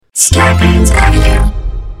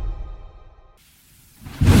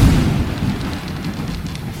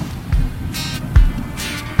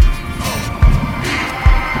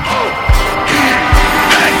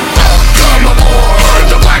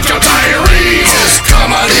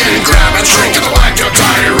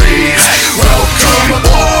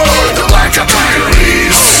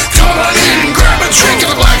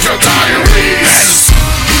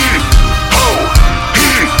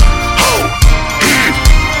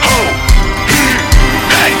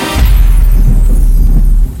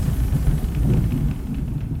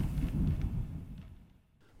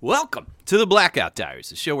to the Blackout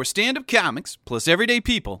Diaries, a show where stand-up comics plus everyday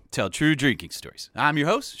people tell true drinking stories. I'm your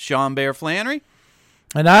host, Sean Bear Flannery.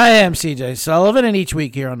 And I am CJ Sullivan, and each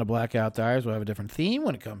week here on the Blackout Diaries, we'll have a different theme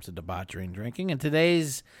when it comes to debauchery and drinking. And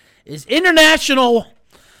today's is international,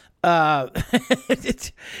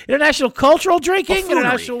 it's international cultural drinking, Buffoonery.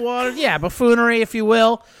 International water, buffoonery, if you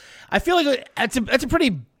will. I feel like that's a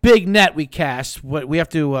pretty big net we cast. We have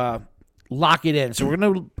to lock it in. So we're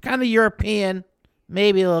going to kind of European,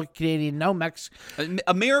 maybe a little Canadian, no Mexican.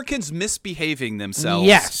 Americans misbehaving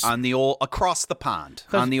themselves on the across the pond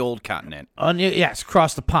on the old continent.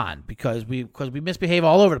 Across the pond because we misbehave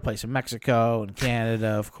all over the place in Mexico and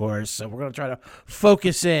Canada, of course. So we're going to try to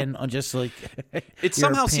focus in on just like it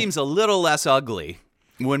somehow seems a little less ugly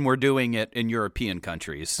when we're doing it in European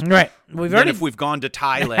countries, right? If we've gone to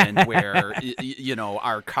Thailand, where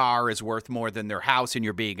our car is worth more than their house, and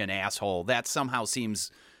you're being an asshole, that somehow seems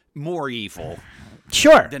more evil.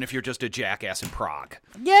 Sure. Than if you're just a jackass in Prague.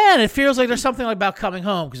 Yeah, and it feels like there's something about coming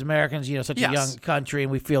home because Americans, such a young country,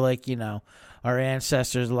 and we feel like our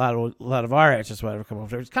ancestors, a lot of our ancestors, whatever, come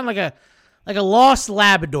over. It's kind of like a lost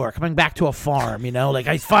Labrador coming back to a farm. Like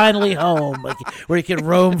he's finally home, like where he can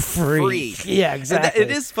roam free. Yeah, exactly.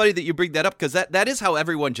 It is funny that you bring that up because that is how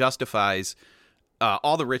everyone justifies.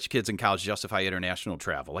 All the rich kids in college justify international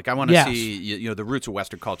travel. Like I want to see the roots of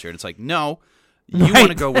Western culture, and it's like no. You want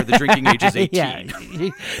to go where the drinking age is 18. Yeah,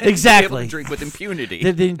 exactly. Be able to drink with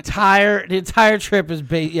impunity. The entire trip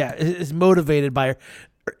is motivated by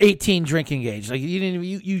 18 drinking age. Like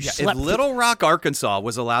you slept. If Little Rock, Arkansas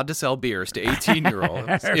was allowed to sell beers to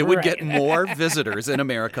 18-year-olds, it would get more visitors in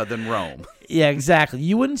America than Rome. Yeah, exactly.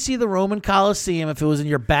 You wouldn't see the Roman Colosseum if it was in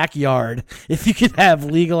your backyard. If you could have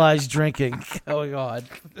legalized drinking going on.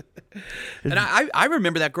 And I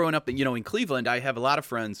remember that growing up. In Cleveland, I have a lot of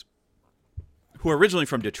friends who are originally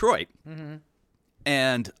from Detroit,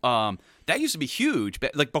 and that used to be huge.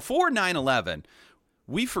 Like before 9/11,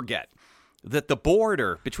 we forget that the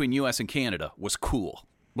border between U.S. and Canada was cool.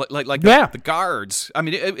 The guards. I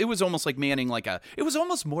mean, it was almost like manning it was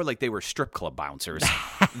almost more like they were strip club bouncers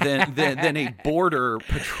than a border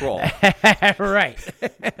patrol. Right.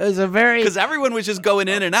 It was because everyone was just going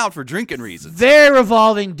in and out for drinking reasons. Very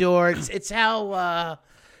revolving door. It's how.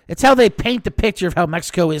 It's how they paint the picture of how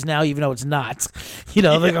Mexico is now, even though it's not.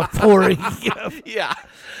 Like a pouring. Yeah.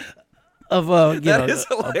 That is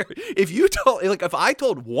hilarious. If I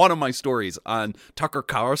told one of my stories on Tucker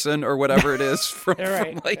Carlson or whatever it is from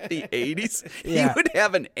the 80s, he would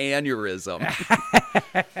have an aneurysm.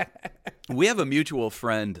 We have a mutual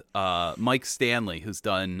friend, Mike Stanley, who's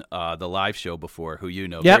done the live show before, who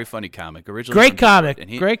very funny comic. Originally great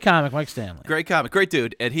comic, Mike Stanley. Great comic, great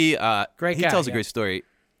dude. And he tells a great story.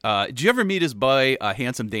 Did you ever meet his boy,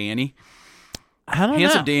 Handsome Danny? I don't know.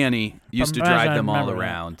 Handsome Danny used to drive them all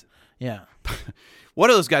around. That. Yeah. One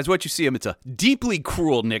of those guys, once you see him, it's a deeply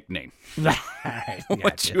cruel nickname.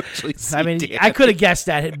 Once you actually see Danny. I could have guessed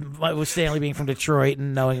that with Stanley being from Detroit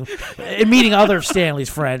and meeting other Stanley's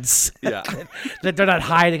friends. Yeah. That they're not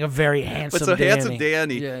hiding a very handsome Danny. Handsome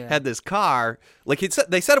Danny had this car.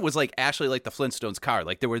 They said it was actually like the Flintstones car.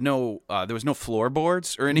 Like there was no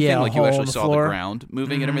floorboards or anything. Like you actually saw the ground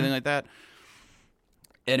moving and everything like that.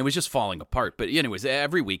 And it was just falling apart. But anyways,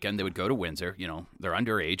 every weekend they would go to Windsor. They're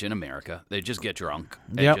underage in America. They'd just get drunk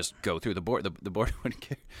and just go through the border. The border wouldn't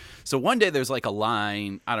care. So one day there's a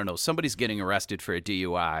line. I don't know. Somebody's getting arrested for a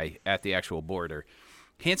DUI at the actual border.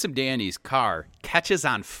 Handsome Danny's car catches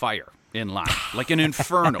on fire in line, like an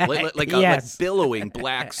inferno, like billowing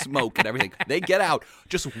black smoke and everything. They get out,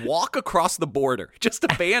 just walk across the border, just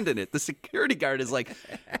abandon it. The security guard is like...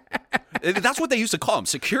 That's what they used to call them,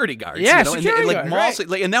 security guards. Yeah, security guards,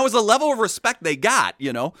 right. And that was the level of respect they got, And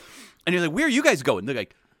you're like, where are you guys going? They're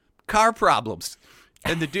like, car problems.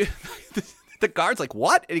 And the dude, the guard's like,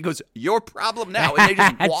 what? And he goes, your problem now. And they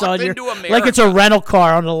just walk into America. Like it's a rental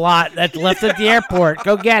car on the lot that left at the airport.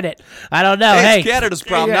 Go get it. I don't know. Hey, it's Canada's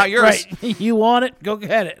problem, not yours. Right. You want it? Go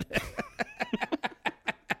get it.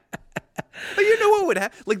 But you know what would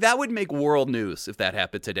happen? That would make world news if that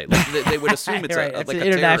happened today. They would assume it's a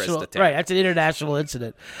terrorist attack. Right, that's an international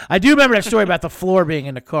incident. I do remember that story about the floor being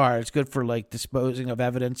in the car. It's good for disposing of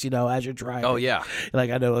evidence, as you're driving. Oh yeah.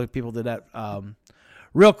 I know people did that.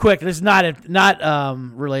 Real quick, this is not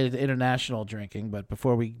related to international drinking, but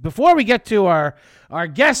before we get to our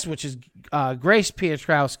guest, which is Grace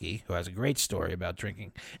Piotrowski, who has a great story about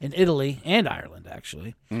drinking in Italy and Ireland,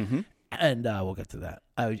 actually. Mm-hmm. And we'll get to that.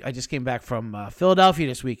 I just came back from Philadelphia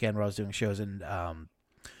this weekend where I was doing shows, and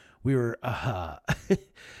we were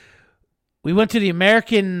we went to the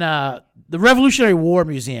the Revolutionary War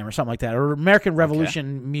Museum or something like that, or American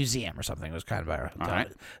Revolution Museum or something. It was kind of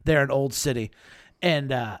there in Old City.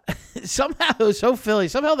 And somehow it was so Philly.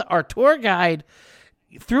 Somehow our tour guide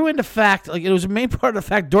threw into fact, like it was a main part of the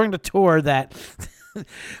fact during the tour that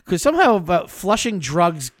because somehow about flushing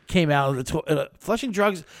drugs came out of the flushing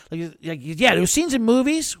drugs. There were scenes in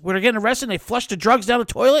movies where they're getting arrested and they flush the drugs down the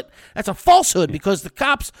toilet. That's a falsehood because the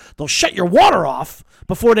cops, they'll shut your water off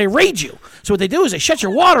before they raid you. So what they do is they shut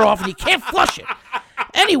your water off and you can't flush it.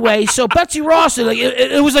 Anyway, so Betsy Ross,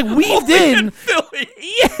 it was like weaved in.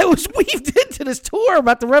 Yeah, it was weaved into this tour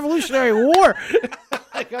about the Revolutionary War.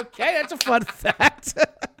 Like, okay, that's a fun fact.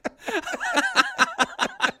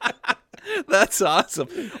 That's awesome.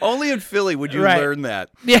 Only in Philly would you learn that.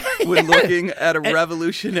 Yeah. When looking at a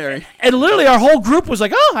revolutionary. And literally our whole group was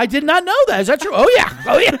like, oh, I did not know that. Is that true? Oh, yeah.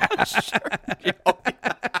 Oh, yeah. Sure. Oh, yeah.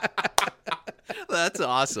 That's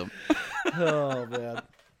awesome. Oh, man.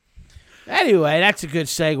 Anyway, that's a good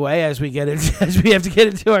segue as we have to get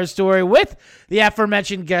into our story with the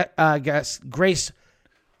aforementioned guest, Grace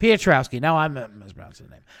Piotrowski. Now I'm mispronouncing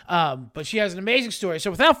the name. But she has an amazing story.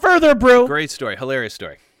 So without further ado. Great story. Hilarious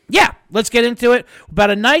story. Yeah, let's get into it. About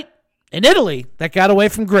a night in Italy that got away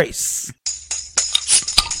from Grace.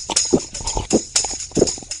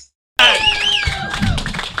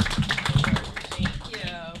 Thank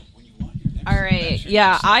you. All right.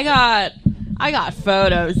 Yeah, I got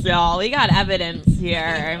photos, y'all. We got evidence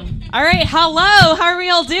here. All right. Hello. How are we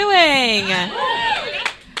all doing?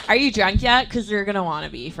 Are you drunk yet? Because you're going to want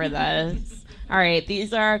to be for this. All right.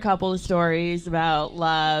 These are a couple of stories about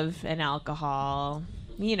love and alcohol.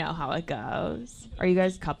 You know how it goes. Are you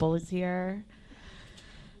guys couples here?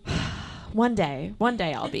 One day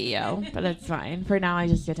I'll be you, but it's fine. For now, I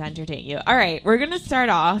just get to entertain you. All right, we're going to start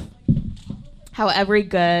off how every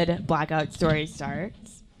good blackout story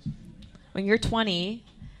starts. When you're 20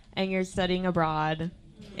 and you're studying abroad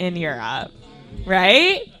in Europe,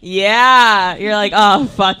 right? Yeah. You're like, oh,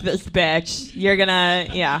 fuck this bitch. You're gonna,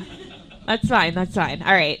 yeah. That's fine. All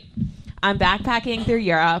right. I'm backpacking through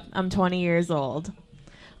Europe. I'm 20 years old.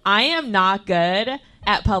 I am not good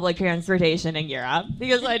at public transportation in Europe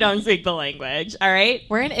because I don't speak the language. All right.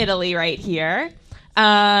 We're in Italy right here.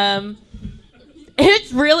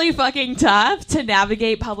 It's really fucking tough to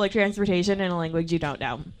navigate public transportation in a language you don't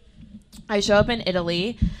know. I show up in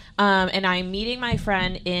Italy, and I'm meeting my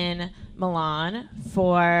friend in Milan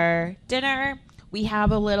for dinner. We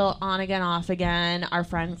have a little on again, off again, our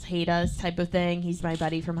friends hate us type of thing. He's my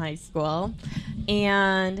buddy from high school.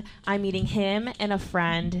 And I'm meeting him and a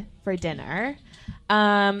friend for dinner.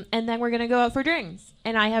 And then we're going to go out for drinks.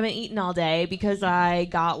 And I haven't eaten all day because I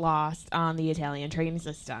got lost on the Italian train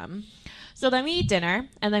system. So then we eat dinner,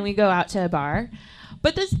 and then we go out to a bar.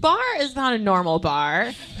 But this bar is not a normal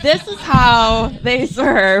bar. This is how they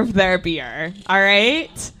serve their beer, all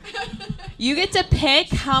right? You get to pick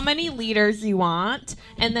how many liters you want,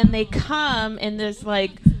 and then they come in this,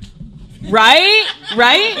 like, right?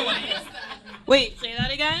 Wait, say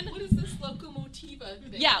that again? What is this locomotiva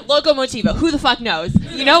thing? Yeah, locomotiva. Who the fuck knows?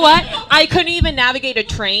 You know what? I couldn't even navigate a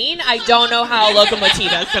train. I don't know how a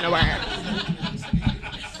locomotiva is going to work.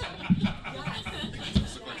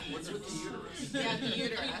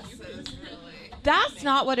 That's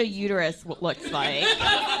not what a uterus looks like.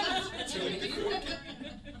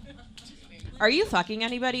 Are you fucking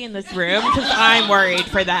anybody in this room? Because I'm worried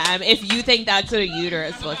for them if you think that's what a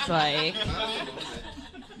uterus looks like.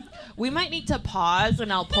 We might need to pause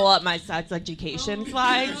and I'll pull up my sex education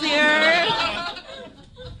slides here.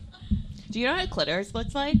 Do you know what a clitoris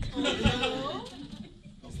looks like?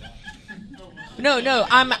 No,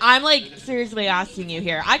 I'm like seriously asking you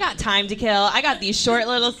here. I got time to kill. I got these short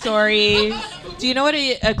little stories. Do you know what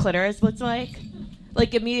a clitoris looks like? Like,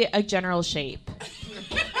 give me a general shape.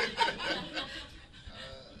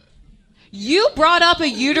 You brought up a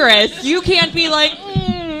uterus. You can't be like,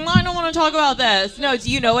 I don't want to talk about this. No, do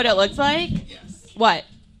you know what it looks like? Yes. What?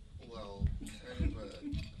 Well, kind of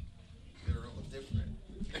they're all different.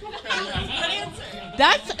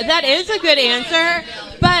 That is a good answer,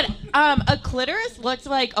 but a clitoris looks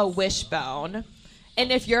like a wishbone,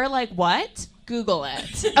 and if you're like, what? Google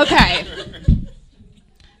it. Okay.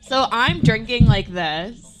 So I'm drinking like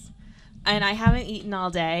this, and I haven't eaten all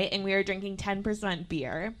day, and we are drinking 10%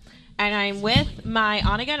 beer, and I'm with my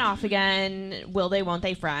on again, off again, will they, won't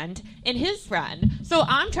they friend, and his friend. So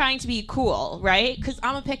I'm trying to be cool, right? Because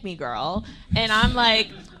I'm a pick-me girl, and I'm like,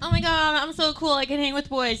 oh my God, I'm so cool. I can hang with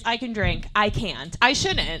boys. I can drink. I can't. I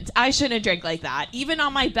shouldn't drink like that. Even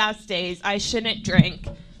on my best days, I shouldn't drink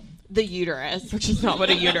the uterus, which is not what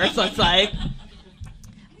a uterus looks like.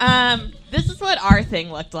 This is what our thing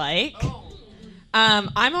looked like.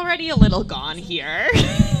 I'm already a little gone here.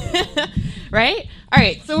 Right? All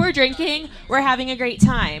right, so we're drinking. We're having a great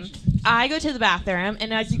time. I go to the bathroom,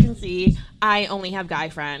 and as you can see, I only have guy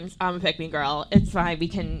friends. I'm a pick-me girl. It's fine. We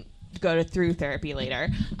can go through therapy later.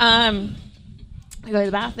 I go to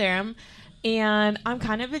the bathroom, and I'm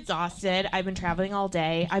kind of exhausted. I've been traveling all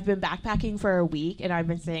day. I've been backpacking for a week, and I've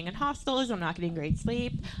been staying in hostels. I'm not getting great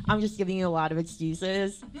sleep. I'm just giving you a lot of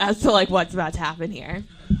excuses as to, like, what's about to happen here.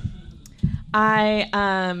 I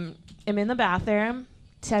am in the bathroom,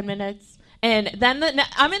 10 minutes. And then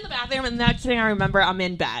I'm in the bathroom, and the next thing I remember, I'm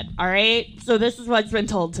in bed, all right? So this is what's been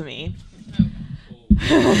told to me.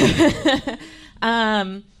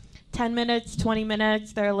 10 minutes, 20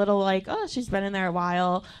 minutes, they're a little like, oh, she's been in there a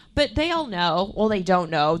while. But they all know. Well, they don't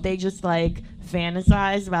know. They just, like,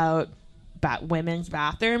 fantasize about women's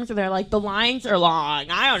bathrooms. And they're like, the lines are long.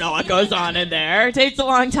 I don't know what goes on in there. It takes a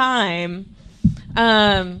long time.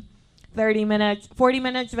 30 minutes, 40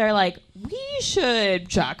 minutes, they're like, we should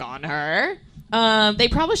check on her. They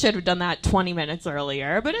probably should have done that 20 minutes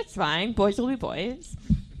earlier, but it's fine. Boys will be boys.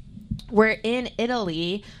 We're in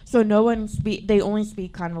Italy, so they only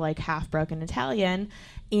speak kind of like half-broken Italian,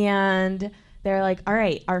 and they're like, all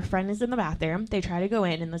right, our friend is in the bathroom. They try to go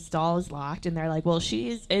in, and the stall is locked, and they're like, well,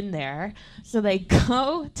 she's in there. So they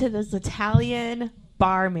go to this Italian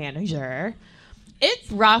bar manager.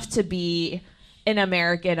 It's rough to be an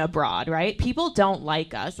American abroad, right? People don't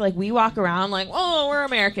like us. Like, we walk around like, oh, we're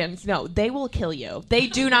Americans. No, they will kill you. They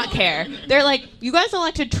do not care. They're like, you guys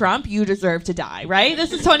elected Trump, you deserve to die, right?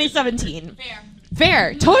 This is 2017.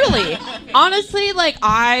 Fair, totally. Honestly, like,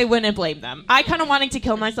 I wouldn't blame them. I kind of wanted to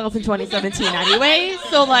kill myself in 2017 anyway,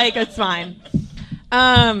 so, like, it's fine.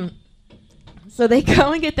 So they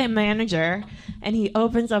go and get the manager, and he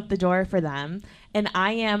opens up the door for them, and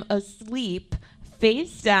I am asleep,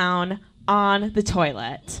 face down, on the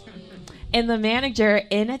toilet. And the manager,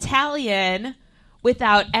 in Italian,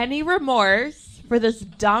 without any remorse for this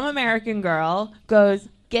dumb American girl, goes,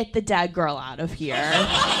 get the dead girl out of here.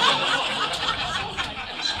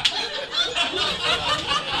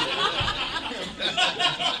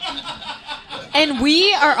 And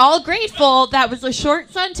we are all grateful that was a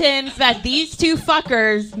short sentence that these two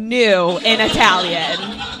fuckers knew in Italian.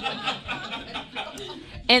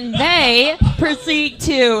 And they proceed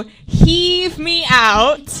to heave me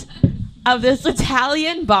out of this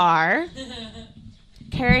Italian bar,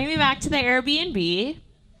 carry me back to the Airbnb,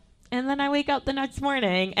 and then I wake up the next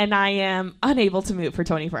morning and I am unable to move for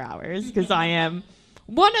 24 hours because I am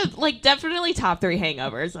one of, like, definitely top 3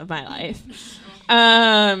 hangovers of my life.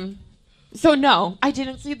 So no, I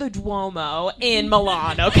didn't see the Duomo in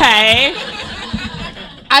Milan, okay?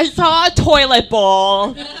 I saw a toilet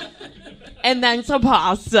bowl. And then some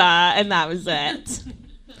pasta, and that was it.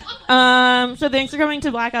 So thanks for coming to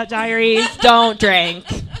Blackout Diaries. Don't drink.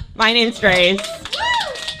 My name's Grace.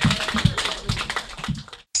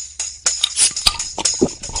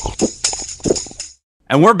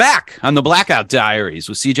 And we're back on the Blackout Diaries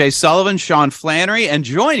with CJ Sullivan, Sean Flannery, and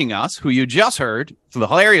joining us, who you just heard for the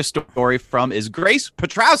hilarious story from, is Grace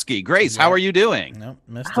Piotrowski. Grace, how are you doing? Nope,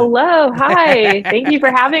 missed it. Hello, hi. Thank you for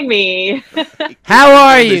having me. How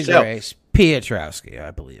are you, Grace Piotrowski,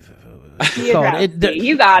 I believe. You got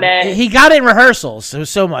it. He got it in rehearsals. It was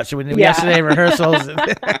so much. Yesterday in rehearsals. There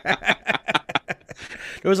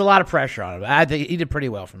was a lot of pressure on him. I think he did pretty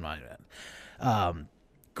well from my end.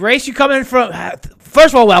 Grace, you come in from,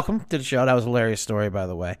 first of all, welcome to the show. That was a hilarious story, by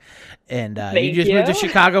the way. And you just moved to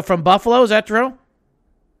Chicago from Buffalo. Is that true?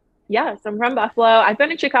 Yes, I'm from Buffalo. I've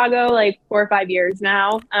been in Chicago like 4 or 5 years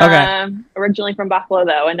now. Okay. Originally from Buffalo,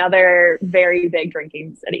 though, another very big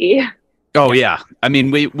drinking city. Oh, yeah. I mean,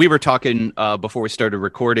 we were talking before we started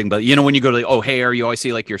recording, but, you know, when you go to O'Hare, you always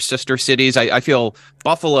see, like, your sister cities. I feel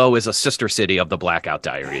Buffalo is a sister city of the Blackout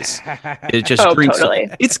Diaries. It just drinks. Totally.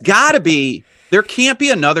 It's got to be. There can't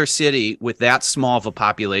be another city with that small of a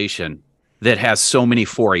population that has so many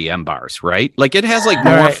 4 a.m. bars, right? Like, it has, like,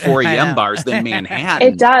 more 4 a.m. bars than Manhattan.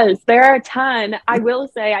 It does. There are a ton. I will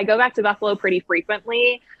say I go back to Buffalo pretty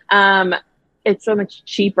frequently. It's so much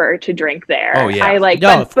cheaper to drink there. Oh, yeah.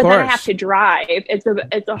 But then I have to drive.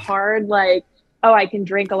 It's a hard, like, I can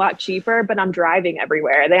drink a lot cheaper, but I'm driving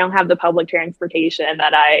everywhere. They don't have the public transportation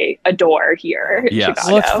that I adore here in Chicago.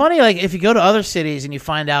 Well, it's funny, like, if you go to other cities and you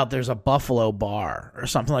find out there's a Buffalo bar or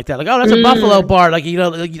something like that, like, oh, that's a Buffalo bar, like, you know,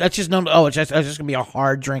 like, that's just known, it's just gonna be a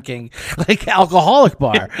hard drinking, like, alcoholic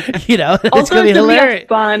bar, you know. It's gonna be hilarious. A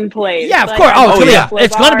fun place. Yeah, of like, course.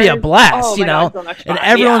 It's gonna be a blast, you know. God, so much fun. And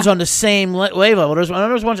everyone's on the same wave level. There's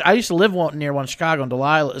one. I used to live near one Chicago in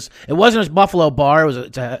Delilah's. It wasn't a Buffalo bar.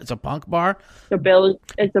 It's a punk bar.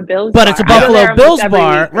 It's a Bills But bar. it's a I go Buffalo there almost Bills every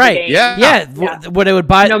bar, right? game. Yeah. Where they would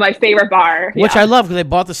buy. My favorite bar. Which yeah. I love because they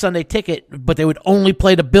bought the Sunday ticket, but they would only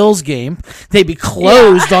play the Bills game. They'd be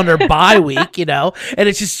closed on their bye week, and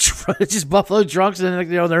it's just Buffalo drunks, and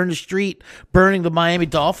then, they're in the street burning the Miami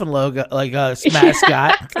Dolphin logo like a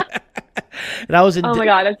mascot. And I was in. Oh my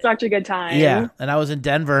god, it's such a good time. Yeah, and I was in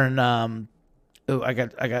Denver, and I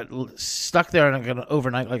got stuck there, and I got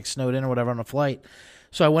overnight, like snowed in or whatever on a flight.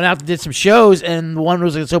 So I went out and did some shows, and one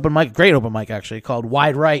was this open mic, great open mic actually, called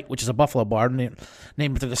Wide Right, which is a Buffalo bar named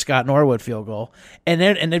after the Scott Norwood field goal. And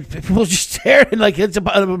then people just staring like it's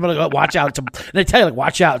watch out, and they tell you like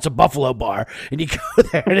watch out, it's a Buffalo bar, and you go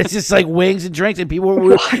there, and it's just like wings and drinks, and people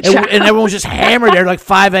were and everyone was just hammered there like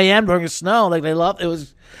 5 a.m. during the snow, like they loved it.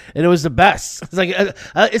 It was the best. It's like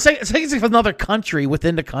it's like another country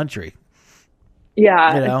within the country.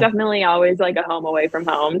 Yeah, it's definitely always like a home away from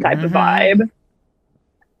home type of vibe.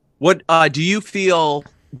 What do you feel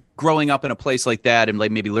growing up in a place like that and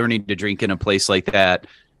like maybe learning to drink in a place like that?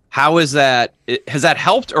 How is that? Has that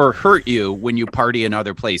helped or hurt you when you party in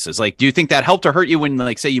other places? Like, do you think that helped or hurt you when,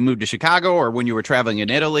 like, say you moved to Chicago or when you were traveling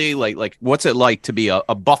in Italy? Like what's it like to be a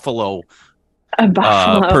Buffalo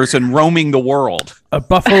person roaming the world? A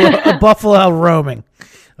Buffalo roaming.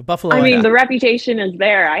 I mean, the reputation is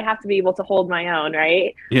there. I have to be able to hold my own,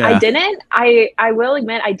 right? Yeah. I will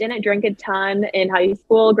admit, I didn't drink a ton in high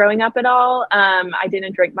school growing up at all. I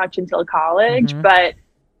didn't drink much until college, but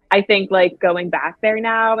I think like going back there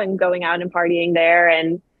now and going out and partying there,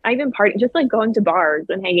 and I even just like going to bars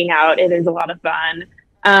and hanging out, it is a lot of fun.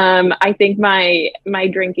 I think my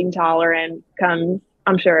drinking tolerance comes,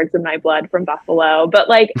 I'm sure it's in my blood from Buffalo, but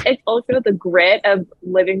like it's also the grit of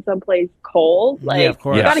living someplace cold. Like of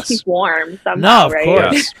course. You got to keep warm somehow, of right?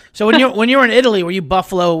 Course. So when you were in Italy, were you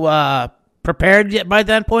Buffalo prepared yet by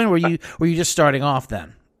that point? Or were you just starting off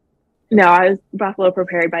then? No, I was Buffalo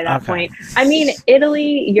prepared by that point. I mean,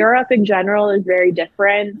 Italy, Europe in general is very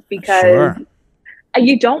different because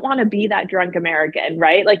you don't want to be that drunk American,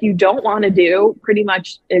 right? Like you don't want to do pretty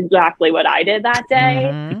much exactly what I did that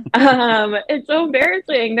day. It's so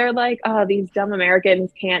embarrassing. They're like, oh, these dumb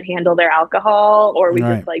Americans can't handle their alcohol, or we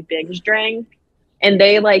just like binge drink. And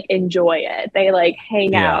they like enjoy it. They like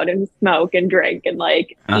hang out and smoke and drink and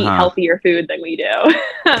like eat healthier food than we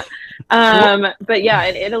do. But yeah,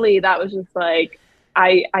 in Italy, that was just like,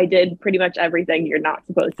 I did pretty much everything you're not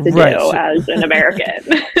supposed to do as an American.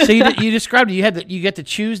 So you described it. You get to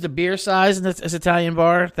choose the beer size in this Italian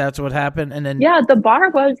bar. That's what happened, and then the bar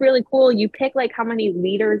was really cool. You pick like how many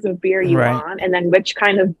liters of beer you want, and then which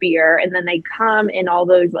kind of beer, and then they come in all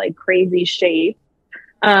those like crazy shapes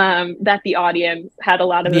that the audience had a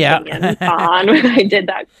lot of opinions on when I did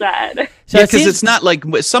that set. So because it's not like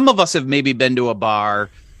some of us have maybe been to a bar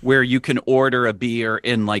where you can order a beer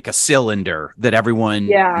in like a cylinder that everyone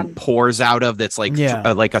pours out of. That's like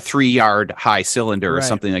like a 3-yard high cylinder or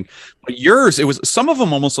something like. But yours, some of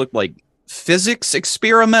them almost looked like physics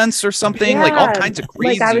experiments or something, like all kinds of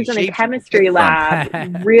crazy. Like I was in a chemistry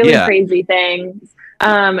lab, really crazy things,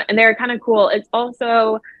 and they're kind of cool. It's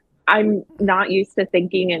also, I'm not used to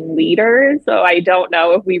thinking in liters, so I don't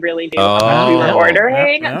know if we really knew how much we were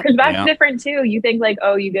ordering, because that's different too. You think like,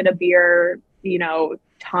 oh, you get a beer,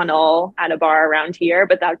 tunnel at a bar around here,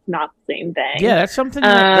 but that's not the same thing. Yeah, that's something.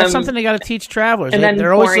 That's something they got to teach travelers. And then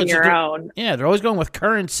they're pouring your own. Yeah, they're always going with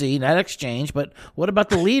currency, net exchange. But what about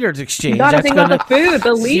the liters exchange? You got to think about the food,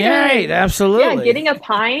 the liters. Right, absolutely. Yeah, getting a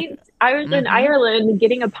pint. I was in Ireland.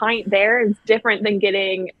 Getting a pint there is different than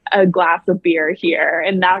getting a glass of beer here,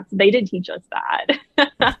 and they did teach us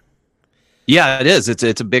that. Yeah, it is.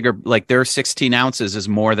 It's a bigger, like their 16 ounces is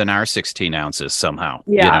more than our 16 ounces somehow.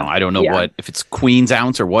 Yeah. I don't know if it's Queen's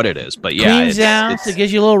ounce or what it is, but Queen's ounce, it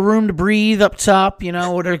gives you a little room to breathe up top,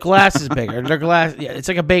 or their glass is bigger. Their glass, it's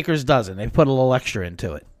like a baker's dozen. They put a little extra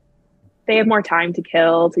into it. They have more time to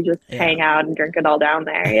kill to just hang out and drink it all down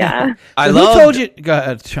there. Yeah. Who told you? Go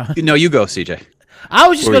ahead, Sean. No, you go, CJ. I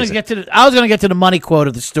was just going to get to the money quote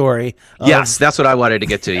of the story. Yes, that's what I wanted to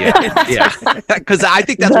get to. Yeah, because I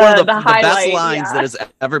think that's one of the best lines that has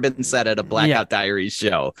ever been said at a Blackout Diaries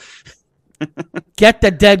show. Get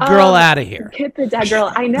the dead girl out of here. Get the dead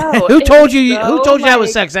girl. I know. Who told you that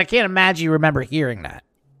was sex? I can't imagine you remember hearing that.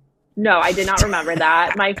 No, I did not remember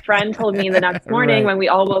that. My friend told me the next morning when we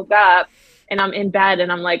all woke up. And I'm in bed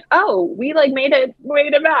and I'm like, oh, we like made it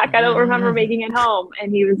back. I don't remember making it home.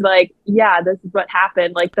 And he was like, yeah, this is what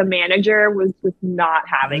happened. Like the manager was just not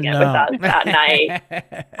having it with us that night.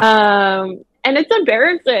 And it's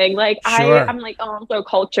embarrassing. Like I'm like, oh, I'm so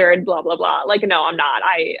cultured, blah, blah, blah. Like, no, I'm not.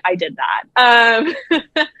 I did that.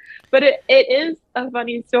 But it is a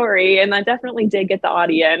funny story, and that definitely did get the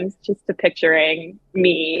audience just to picturing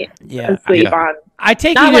me asleep on. I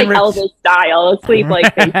take not you like didn't Elvis style, asleep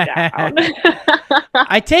like face down.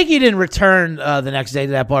 I take you didn't return the next day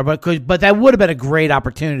to that bar, but that would have been a great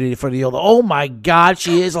opportunity for the oh my God,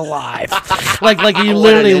 she is alive! like you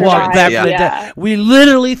literally walked back from the dead. We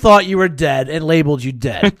literally thought you were dead and labeled you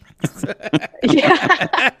dead.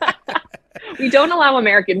 Yeah. We don't allow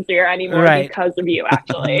Americans here anymore because of you,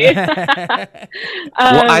 actually.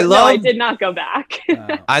 I did not go back.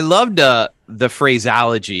 I loved the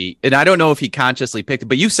phraseology, and I don't know if he consciously picked it,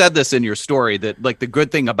 but you said this in your story that like the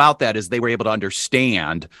good thing about that is they were able to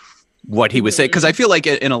understand what he was saying. Because I feel like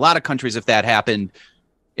in a lot of countries, if that happened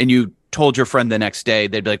and you told your friend the next day,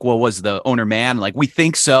 they'd be like, well, was the owner man? Like, we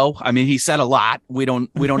think so. I mean, he said a lot. We don't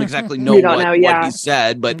exactly know what he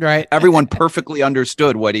said, but everyone perfectly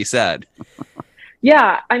understood what he said.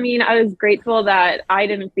 Yeah, I mean, I was grateful that I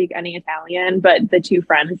didn't speak any Italian, but the two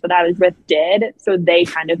friends that I was with did, so they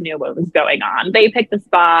kind of knew what was going on. They picked the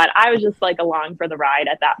spot. I was just like along for the ride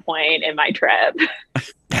at that point in my trip.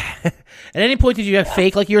 At any point, did you have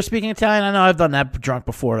fake like you were speaking Italian? I know I've done that drunk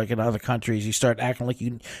before, like in other countries. You start acting like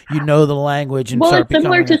you know the language. And it's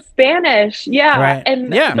similar to Spanish, yeah. Right.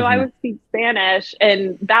 And so I would speak Spanish,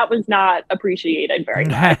 and that was not appreciated very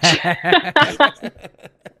much.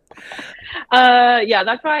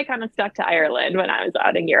 That's why I kind of stuck to Ireland when I was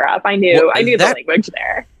out in Europe. I knew the language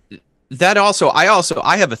there.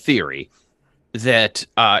 I have a theory that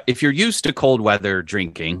if you're used to cold weather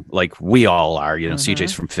drinking, like we all are,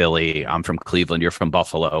 CJ's from Philly, I'm from Cleveland, you're from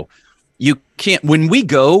Buffalo. You can't, when we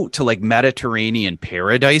go to like Mediterranean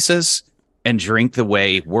paradises and drink the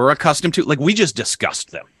way we're accustomed to, like we just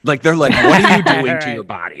disgust them. Like they're like, what are you doing to your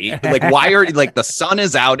body? Like, why are like the sun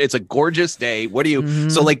is out? It's a gorgeous day. What do you?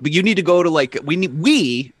 So like, you need to go to like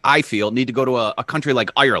I feel need to go to a country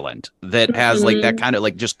like Ireland that has like that kind of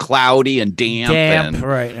like just cloudy and damp.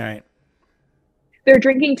 Right. They're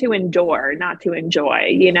drinking to endure, not to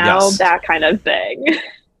enjoy. That kind of thing.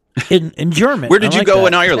 In German. Where did you go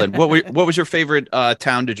in Ireland? What was your favorite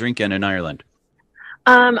town to drink in Ireland?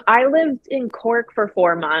 I lived in Cork for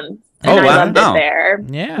 4 months. And I loved it there.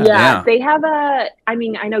 Yeah. They have I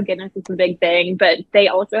know Guinness is a big thing, but they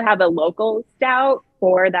also have a local stout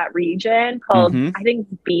for that region called, I think,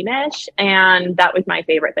 Beamish. And that was my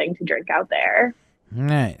favorite thing to drink out there.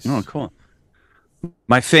 Nice. Oh, cool.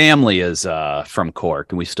 My family is from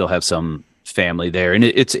Cork, and we still have some family there. And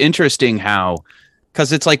it's interesting how,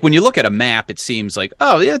 because it's like when you look at a map, it seems like,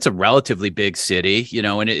 oh, yeah, it's a relatively big city,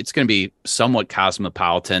 and it's going to be somewhat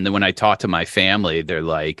cosmopolitan. Then when I talk to my family, they're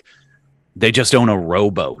like, they just own a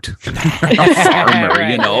rowboat, a farmer,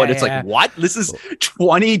 and it's like, what? This is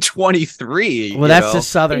 2023. Well, that's the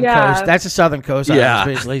southern coast. That's the southern coast. Yeah,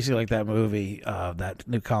 it's basically like that movie, that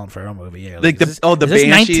new Colin Farrell movie. Yeah, like the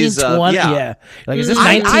Banshees. 1920? Yeah, like is this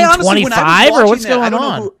 1925 or what's going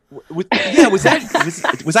on? Was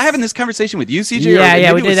I having this conversation with you, CJ?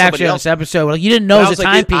 Yeah, we did actually on this episode. Well, you didn't know it was a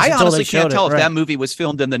timepiece until they showed it. I honestly can't tell if that movie was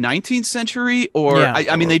filmed in the 19th century or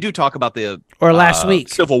I mean, they do talk about the last week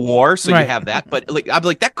Civil War, so you have that. But like, I'm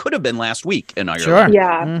like, that could have been last week in Ireland. Sure.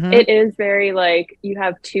 Yeah, it is very like you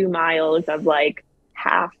have 2 miles of like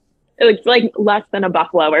half. It's like less than a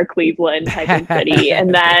Buffalo or Cleveland type of city,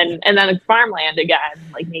 and then it's farmland again,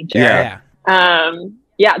 like nature.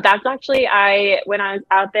 Yeah, that's actually when I was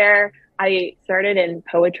out there, I started in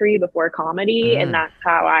poetry before comedy, and that's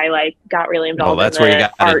how I like got really involved. That's in where you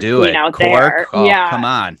got to do it. Out Cork? there. Oh, come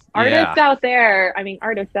on. Artists out there, I mean,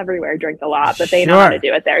 artists everywhere drink a lot, but they know how to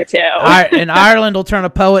do it there too. And Ireland will turn a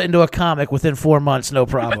poet into a comic within 4 months, no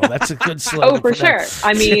problem. That's a good slogan. Oh, for sure.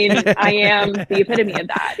 I mean, I am the epitome of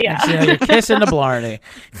that. Yeah. You're kissing the Blarney.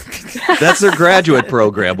 That's their graduate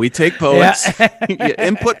program. We take poets,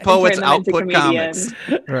 input poets, output comics.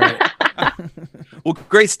 Right. Well,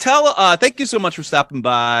 Grace, thank you so much for stopping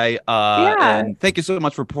by. And thank you so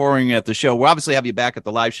much for pouring at the show. We'll obviously have you back at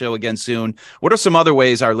the live show again soon. What are some other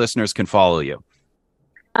ways our listeners can follow you?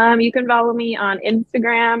 You can follow me on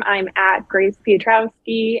Instagram. I'm at Grace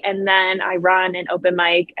Piotrowski, and then I run an open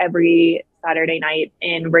mic every Saturday night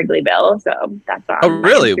in Wrigleyville. So that's on. Oh,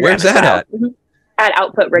 really? Where's that at? At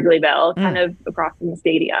Output Wrigleyville, kind of across from the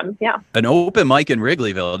stadium. Yeah. An open mic in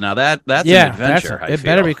Wrigleyville. Now that's an adventure. It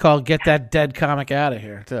better be called "Get That Dead Comic Out of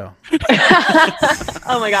Here" too.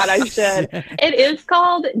 Oh my God, I should. It is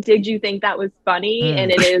called "Did You Think That Was Funny?"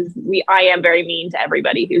 And it is. I am very mean to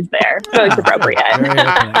everybody who's there, so it's appropriate.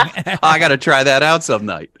 I got to try that out some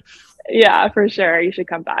night. Yeah, for sure. You should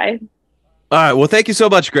come by. All right. Well, thank you so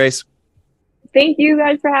much, Grace. Thank you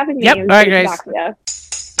guys for having me. Yep. All right, Grace.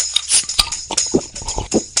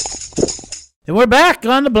 And we're back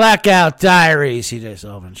on the Blackout Diaries. C.J.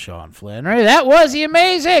 Sullivan, Sean Flynn. Right, that was the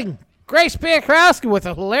amazing Grace Piotrowski with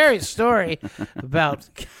a hilarious story about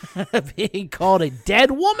being called a dead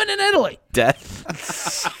woman in Italy. Death.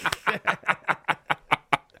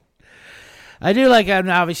 I do like.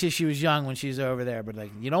 Obviously, she was young when she was over there, but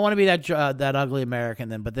like, you don't want to be that ugly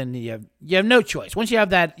American. Then you have no choice. Once you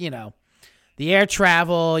have that, the air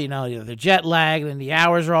travel, the jet lag, and the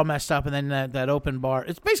hours are all messed up, and then that open bar.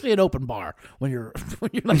 It's basically an open bar when you're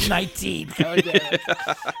like 19, where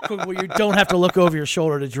you don't have to look over your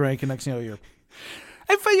shoulder to drink, and next thing you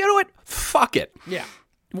know You know what? Fuck it. Yeah.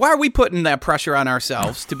 Why are we putting that pressure on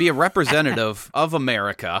ourselves to be a representative of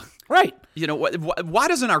America? Right. Why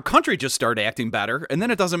doesn't our country just start acting better, and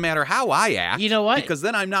then it doesn't matter how I act? You know what? Because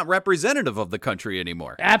then I'm not representative of the country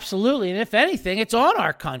anymore. Absolutely. And if anything, it's on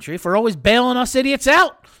our country for always bailing us idiots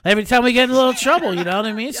out every time we get in a little trouble. You know what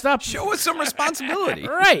I mean? Stop. Show us some responsibility.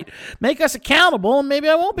 Right. Make us accountable, and maybe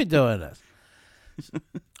I won't be doing this.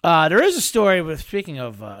 There is a story with, speaking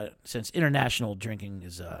of, since international drinking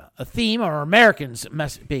is a theme, or Americans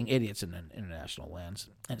being idiots in international lands,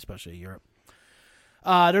 and especially Europe.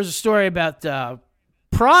 There's a story about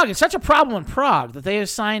Prague. It's such a problem in Prague that they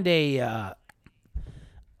assigned a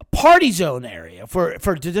party zone area for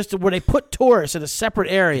just where they put tourists in a separate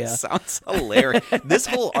area. Sounds hilarious. This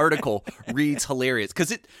whole article reads hilarious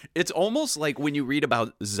because it's almost like when you read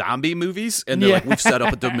about zombie movies and they're like, we've set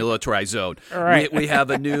up a demilitarized zone. Right. We have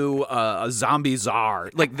a new a zombie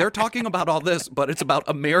czar. Like, they're talking about all this, but it's about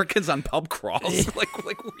Americans on pub crawls. like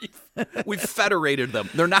we've federated them.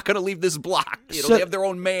 They're not going to leave this block. They have their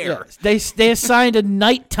own mayor. Yeah, they assigned a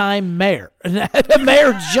nighttime mayor. A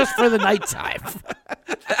mayor just for the nighttime.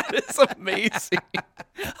 That is amazing.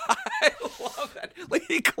 I love that. Like,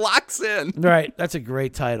 he clocks in. Right. That's a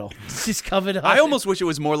great title. He's covered up. I almost wish it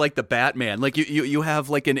was more like the Batman. Like, you have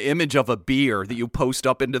like an image of a beer that you post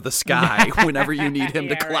up into the sky whenever you need him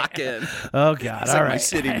to clock in. Oh, God. It's All like, right. my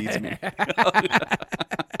city needs me.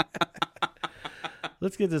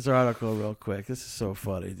 Let's get this article real quick. This is so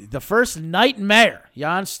funny. The first night mayor,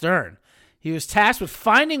 Jan Stern. He was tasked with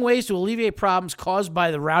finding ways to alleviate problems caused by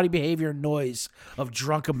the rowdy behavior and noise of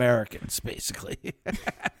drunk Americans, basically.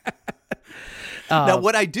 Now,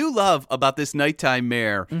 what I do love about this nighttime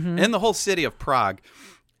mayor and the whole city of Prague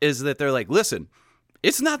is that they're like, listen,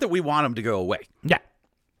 it's not that we want them to go away. Yeah.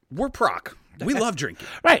 We're Prague. We love drinking.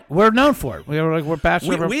 Right. We're known for it. We're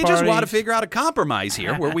bachelor We just want to figure out a compromise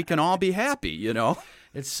here where we can all be happy,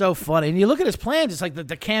 It's so funny. And you look at his plans, it's like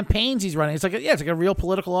the campaigns he's running. It's like, it's like a real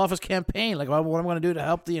political office campaign. Like, what I'm going to do to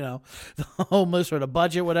help the homeless or the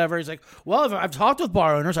budget, whatever. He's like, well, I've talked with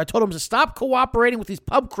bar owners. I told them to stop cooperating with these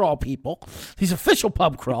pub crawl people, these official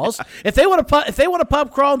pub crawls. If they want to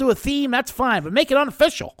pub crawl and do a theme, that's fine, but make it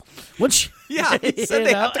unofficial. Which, yeah, he said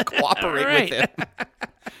they have to cooperate with it.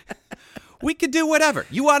 We could do whatever.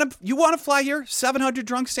 You want to fly here? 700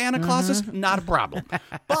 drunk Santa Clauses? Not a problem.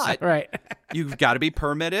 But right. You've got to be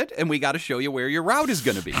permitted, and we got to show you where your route is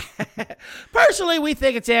going to be. Personally, we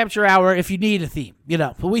think it's amateur hour if you need a theme,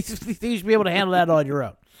 but we think you should be able to handle that on your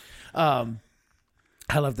own.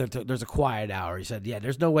 I love that there's a quiet hour. He said,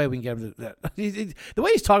 there's no way we can get him to that. The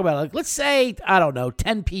way he's talking about it, like, let's say, I don't know,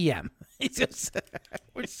 10 p.m. He's just...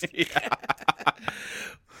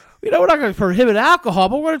 we're not going to prohibit alcohol,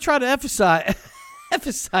 but we're going to try to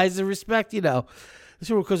emphasize and respect,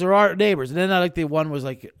 because there are neighbors. And then I like the one was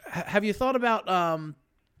like, have you thought about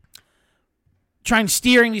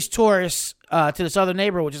steering these tourists to this other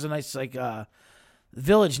neighborhood, which is a nice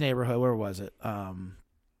village neighborhood? Where was it?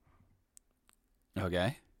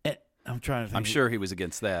 Okay. I'm trying to think. I'm sure he was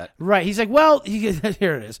against that. Right. He's like, well, here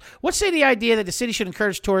it is. What say the idea that the city should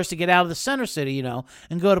encourage tourists to get out of the center city, and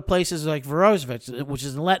go to places like Vorozovich, which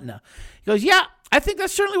is in Letna. He goes, yeah, I think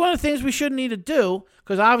that's certainly one of the things we should need to do,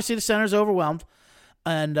 because obviously the center's overwhelmed.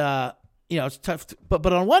 And, it's tough.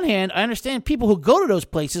 But on one hand, I understand people who go to those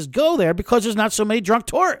places go there because there's not so many drunk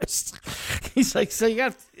tourists. He's like, so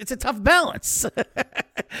it's a tough balance.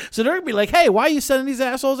 So they're going to be like, hey, why are you sending these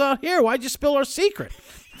assholes out here? Why'd you spill our secret?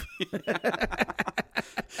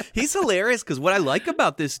 He's hilarious because what I like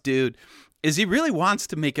about this dude is he really wants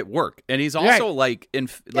to make it work, and he's also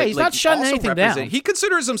he's not shutting anything down. He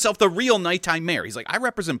considers himself the real nighttime mayor. He's like, I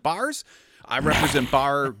represent bars, I represent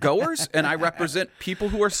bar goers, and I represent people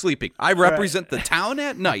who are sleeping. I represent the town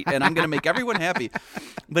at night, and I'm going to make everyone happy.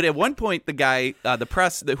 But at one point, the guy, the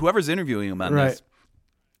press, whoever's interviewing him on this,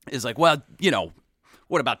 is like, well,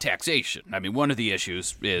 what about taxation? I mean, one of the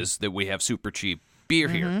issues is that we have super cheap beer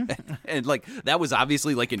here. And like, that was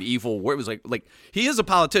obviously like an evil word. It was like he is a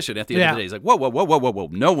politician at the end of the day. He's like, whoa.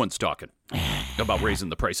 No one's talking about raising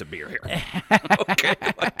the price of beer here. Okay.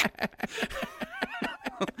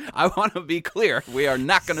 I want to be clear. We are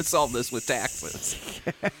not going to solve this with taxes.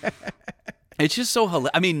 It's just so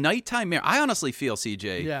hilarious. I mean, nighttime mayor. I honestly feel,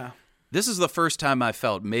 CJ. Yeah. This is the first time I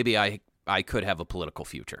felt maybe I could have a political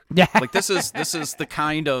future. Yeah. Like this is the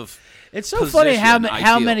kind of. It's so funny how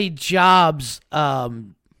feel. many jobs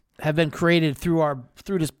have been created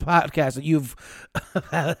through this podcast that you've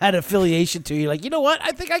had affiliation to. You're like, you know what?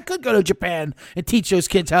 I think I could go to Japan and teach those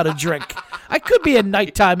kids how to drink. I could be a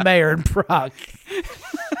nighttime mayor in Prague.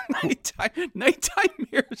 Nighttime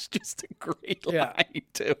mayor is just a great line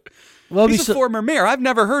too. Well, he's a former mayor. I've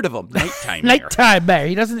never heard of him. Nighttime mayor. Nighttime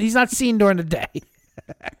mayor. He's not seen during the day.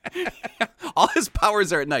 All his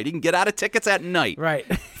powers are at night. He can get out of tickets at night. Right.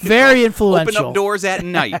 Very influential. Open up doors at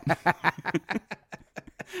night.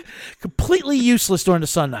 Completely useless during the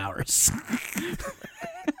sun hours.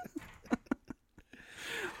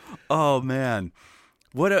 Oh man.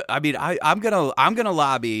 I'm gonna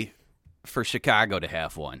lobby for Chicago to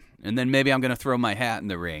have one. And then maybe I'm gonna throw my hat in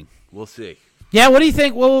the ring. We'll see. Yeah, what do you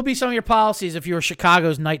think? What will be some of your policies if you were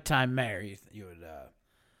Chicago's nighttime mayor? You would.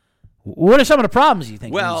 What are some of the problems you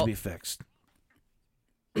think needs to be fixed?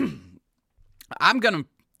 I'm gonna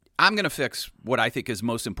fix what I think is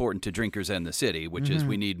most important to drinkers in the city, which is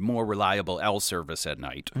we need more reliable L service at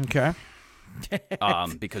night. Okay.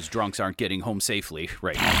 Because drunks aren't getting home safely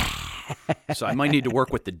right now. So I might need to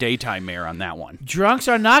work with the daytime mayor on that one. Drunks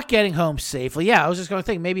are not getting home safely. Yeah, I was just going to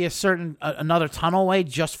think maybe another tunnel way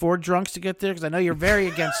just for drunks to get there, because I know you're very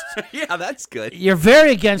against. Yeah, that's good. You're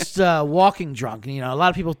very against walking drunk. You know, a lot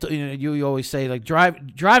of people. You always say like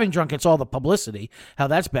driving drunk gets all the publicity, how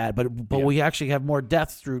that's bad, but we actually have more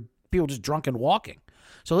deaths through people just drunk and walking.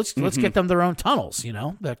 So let's get them their own tunnels,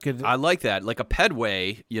 that could. I like that, like a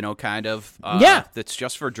pedway, kind of. That's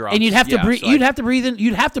just for drunks. And you'd have to breathe. You'd have to breathe in.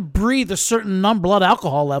 You'd have to breathe a certain blood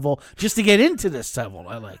alcohol level just to get into this tunnel.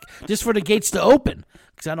 I like just for the gates to open,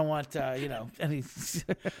 because I don't want any.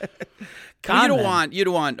 Well, you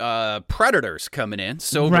don't want predators coming in,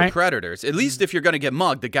 sober predators. At least if you're going to get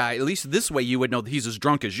mugged, the guy. At least this way you would know that he's as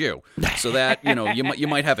drunk as you, so that you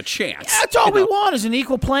might have a chance. That's all we want is an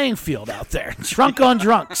equal playing field out there. Drunk on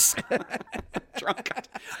drunks. Drunk.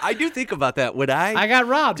 I do think about that when I got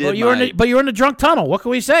robbed, but you're in the drunk tunnel. What can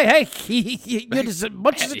we say? Hey, he's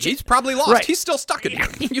probably lost. Right. He's still stuck in there.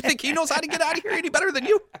 You think he knows how to get out of here any better than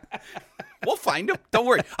you? We'll find him. Don't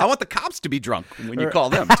worry. I want the cops to be drunk when you call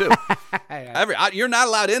them, too. You're not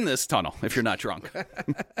allowed in this tunnel if you're not drunk.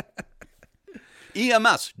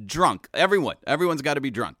 EMS, drunk. Everyone's got to be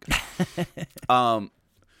drunk.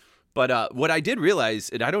 But what I did realize,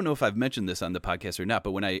 and I don't know if I've mentioned this on the podcast or not,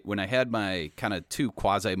 but when I had my kind of 2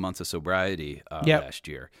 quasi months of sobriety last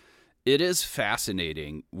year, it is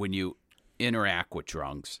fascinating when you interact with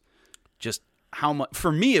drunks, just how much,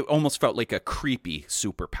 for me, it almost felt like a creepy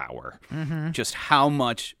superpower. Mm-hmm. Just how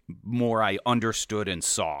much more I understood and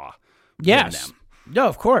saw than them. No,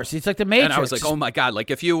 of course. It's like the Matrix. And I was like, oh my God, like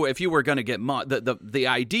if you were going to get the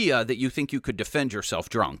idea that you think you could defend yourself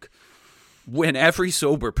drunk, when every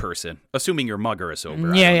sober person, assuming your mugger is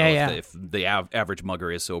sober, I don't know if the average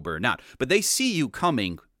mugger is sober or not, but they see you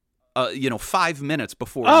coming 5 minutes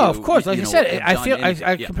before. Oh, of course. Like I said,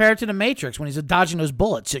 I compare it to the Matrix when he's dodging those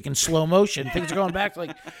bullets, like in slow motion. Things are going back.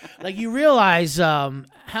 Like you realize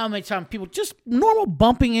how many times people just normal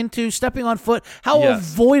bumping into, stepping on foot, how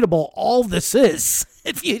avoidable all this is.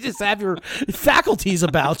 If you just have your faculties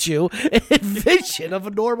about you and vision of a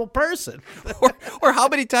normal person. or how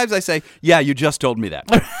many times I say, yeah, you just told me that.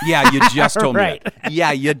 Yeah, you just told me that.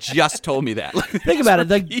 Yeah, you just told me that. Think about it.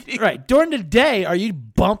 Like, during the day, are you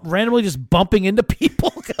randomly just bumping into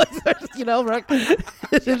people? In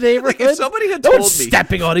the neighborhood? Like if somebody had told me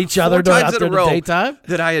stepping on each other out there in the daytime.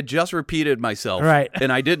 That I had just repeated myself. Right.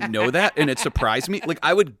 And I didn't know that, and it surprised me. Like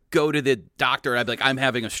I would go to the doctor and I'd be like, I'm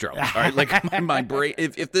having a stroke. All right. Like my brain.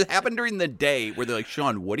 If this happened during the day where they're like,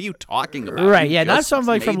 Sean, what are you talking about? Right, yeah, not something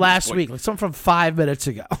like from last week, like something from 5 minutes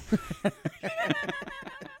ago.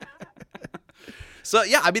 So,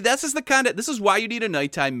 yeah, I mean, this is why you need a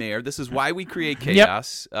nighttime mayor. This is why we create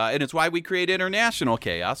chaos. And it's why we create international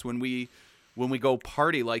chaos when we go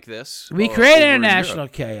party like this. We create international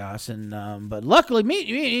chaos. And but luckily, me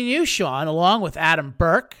and you, Sean, along with Adam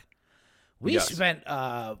Burke, we spent...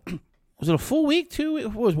 was it a full week?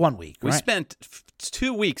 It was 1 week. We spent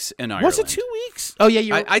 2 weeks in Ireland. Was it 2 weeks? Oh,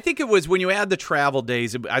 yeah. I think it was when you add the travel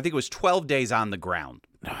days. I think it was 12 days on the ground.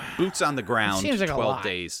 Boots on the ground. Seems like 12 a lot.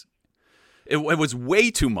 days. It was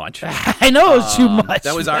way too much. I know it was too much.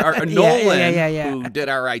 That was our Nolan who did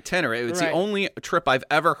our itinerary. It's the only trip I've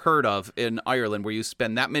ever heard of in Ireland where you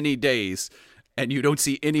spend that many days and you don't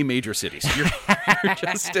see any major cities. You're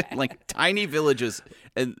just in like tiny villages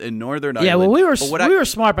in northern Ireland. Yeah, well, we were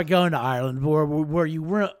smart by going to Ireland, where you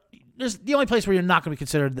weren't. This is the only place where you're not going to be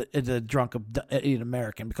considered the drunk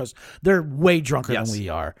American, because they're way drunker than we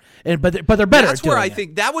are, but they're better. That's where I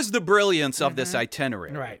think that was the brilliance of this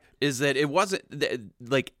itinerary. Right, is that it wasn't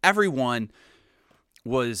like everyone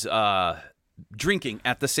was drinking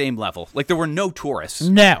at the same level. Like there were no tourists.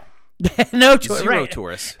 No. No tourists. Zero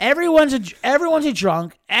tourists. Everyone's a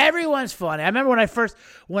drunk. Everyone's funny. I remember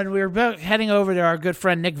when we were heading over to our good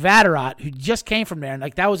friend Nick Vatterott, who just came from there, and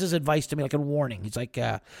like that was his advice to me, like a warning. He's like,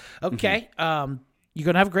 okay, you're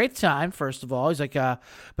gonna have a great time. First of all, he's like, but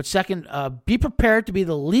second, be prepared to be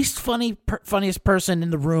the least funniest person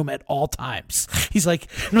in the room at all times. He's like,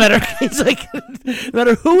 no matter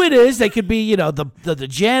who it is, they could be, the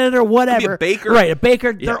janitor, whatever, a baker, right? A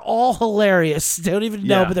baker. Yeah. They're all hilarious. They don't even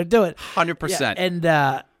know, but they're doing 100%. And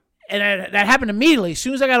that happened immediately. As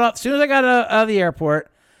soon as I got out of the airport,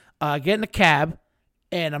 get in the cab.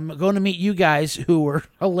 And I'm going to meet you guys who were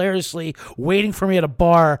hilariously waiting for me at a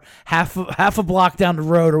bar half a block down the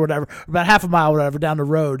road or whatever, about half a mile or whatever down the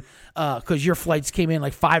road, because your flights came in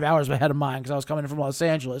like 5 hours ahead of mine because I was coming in from Los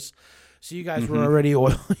Angeles. So you guys were already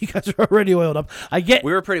oiled. You guys were already oiled up.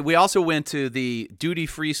 We also went to the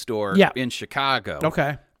duty-free store in Chicago.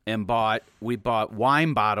 Okay. And we bought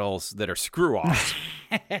wine bottles that are screw-offs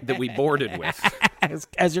that we boarded with.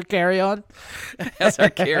 As your carry-on? As our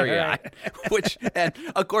carry-on. And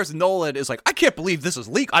of course, Nolan is like, I can't believe this is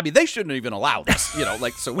legal. I mean, they shouldn't even allow this.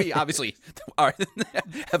 So we obviously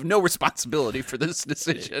have no responsibility for this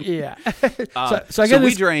decision. Yeah. So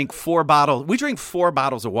we drank 4 bottles. We drank 4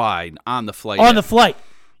 bottles of wine on the flight. On the flight.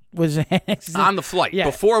 Was on the flight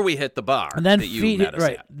before we hit the bar. And then feet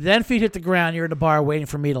hit the ground. You're in the bar waiting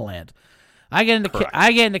for me to land. I get in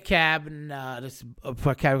the cab, and this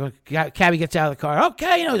cabbie gets out of the car.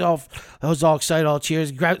 Okay, I was all excited, all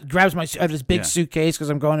cheers. Grabs I have this big suitcase because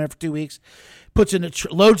I'm going there for 2 weeks. Puts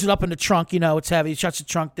loads it up in the trunk. It's heavy. Shuts the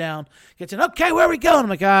trunk down. Gets in. Okay, where are we going? I'm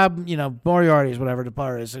like, Moriarty's, whatever the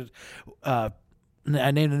bar is.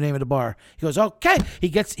 I named the name of the bar. He goes, okay. He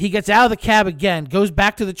gets out of the cab again, goes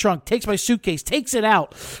back to the trunk, takes my suitcase, takes it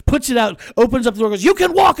out, puts it out, opens up the door, goes, you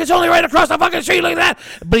can walk. It's only right across the fucking street like that.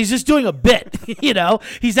 But he's just doing a bit,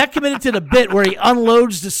 He's that committed to the bit where he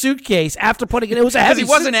unloads the suitcase after putting it. It was a heavy. Because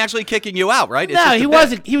he wasn't actually kicking you out, right? No, he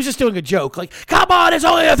wasn't. He was just doing a joke. Like, come on, it's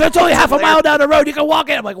only half a mile down the road. You can walk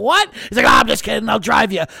it. I'm like, what? He's like, I'm just kidding. I'll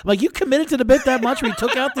drive you. I'm like, you committed to the bit that much? Where he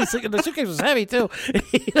took out the suitcase was heavy too.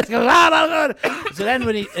 He goes, no. So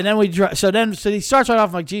then so he starts right off,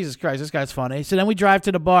 I'm like, Jesus Christ, this guy's funny. So then we drive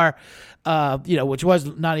to the bar, which was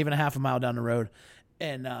not even a half a mile down the road,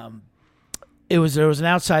 and there was an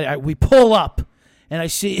outside. We pull up, and I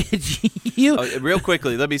see you. Real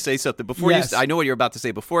quickly, let me say something before you. I know what you're about to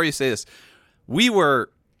say. Before you say this, we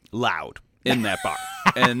were loud in that bar,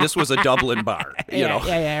 and this was a Dublin bar.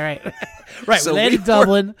 Yeah, right. Right, so we landed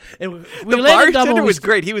Dublin. The bartender was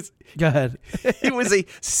great. Go ahead. He was a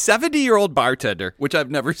 70-year-old bartender, which I've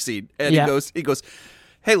never seen. And he goes,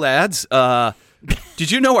 hey, lads, did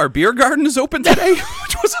you know our beer garden is open today?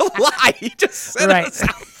 Which was a lie. He just sent us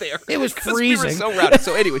out there. It was freezing. We were so rowdy.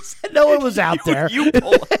 So anyways. No one was out there. You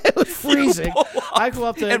pull up. It was freezing. I go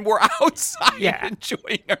up there. And we're outside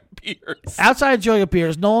enjoying our beers. Outside enjoying our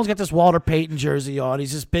beers. Nolan's got this Walter Payton jersey on.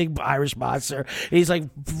 He's this big Irish monster. And he's like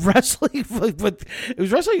wrestling with he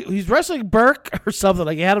was wrestling Burke or something.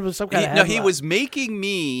 Like he had him with some kind of he was making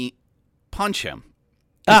me punch him.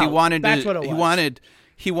 Oh, he wanted that's what it was.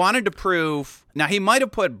 He wanted to prove. Now he might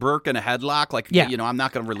have put Burke in a headlock, like I'm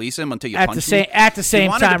not going to release him until you punch me. At the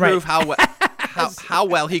same time, he wanted to prove how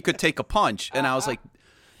well he could take a punch, and I was like,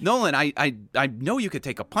 Nolan, I know you could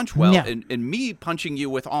take a punch well, and me punching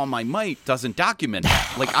you with all my might doesn't document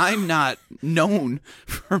it. Like I'm not known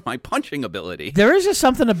for my punching ability. There is just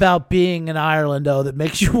something about being in Ireland though that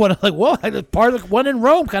makes you want to like, well, part of the one in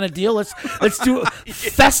Rome kind of deal. Let's do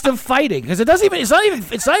festive fighting because it's not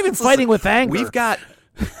even fighting with anger. We've got.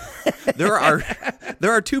 There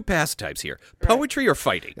are 2 pastitypes here: poetry or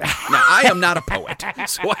fighting. Now, I am not a poet,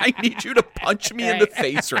 so I need you to punch me in the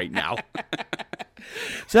face right now.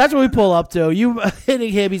 So that's what we pull up to. You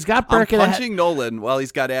hitting him. He's got Burke I'm punching Nolan while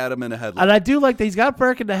he's got Adam in a headlock. And I do like that he's got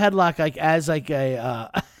Burke in the headlock as a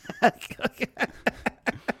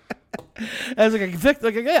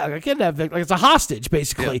kidnap victim. Like it's a hostage,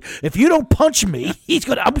 basically. Yeah. If you don't punch me,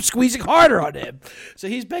 I'm squeezing harder on him. So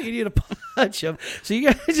he's begging you to punch him. So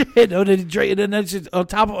you guys and then it's on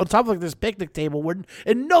top of like this picnic table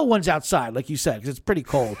and no one's outside, like you said, because it's pretty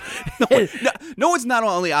cold. No one's not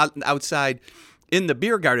only outside. in the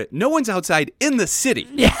beer garden. No one's outside in the city.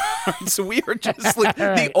 Yeah. So we are just like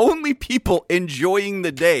the only people enjoying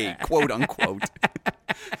the day, quote unquote.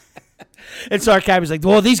 And so our captain's like,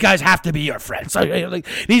 well, these guys have to be your friends. Like,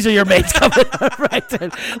 these are your mates coming up,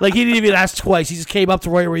 right? Like, he didn't even ask twice. He just came up to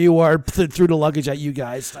right where you are, threw the luggage at you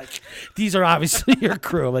guys. Like, these are obviously your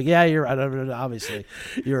crew. I'm like, yeah, you're right. Obviously,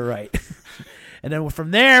 you're right. And then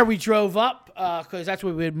from there, we drove up, because that's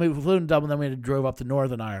where we had moved. We flew to Dublin, then we drove up to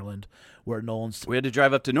Northern Ireland, where Nolan's. We had to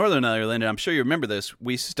drive up to Northern Ireland, and I'm sure you remember this.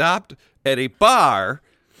 We stopped at a bar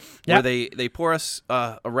where they pour us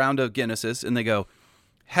a round of Guinnesses, and they go,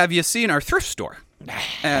 have you seen our thrift store?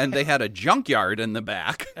 And they had a junkyard in the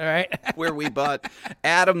back. All right. Where we bought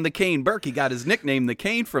Adam the Cane Burke. He got his nickname, the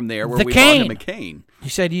Cane, from there, where the we cane. bought him a cane. He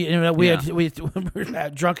said, we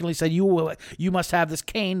drunkenly said, you must have this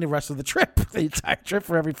cane the rest of the trip, the entire trip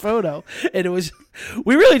for every photo. And it was,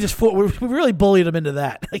 we really bullied him into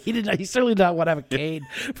that. Like, he certainly did not want to have a cane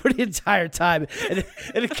for the entire time.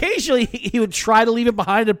 And occasionally he would try to leave it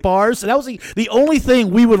behind at bars. And that was the only thing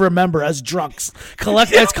we would remember as drunks,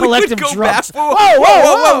 as collective drunks.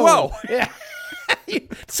 Whoa. Yeah.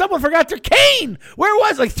 Someone forgot their cane. Where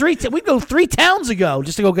was it? We'd go 3 towns ago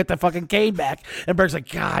just to go get the fucking cane back. And Berg's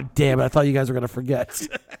like, God damn it, I thought you guys were gonna forget.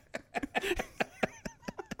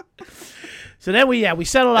 So then we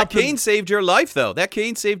settled up. That cane saved your life, though. That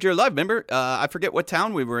cane saved your life. Remember, I forget what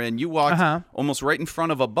town we were in. You walked almost right in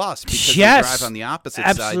front of a bus because we drive on the opposite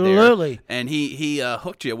side there. Absolutely. And he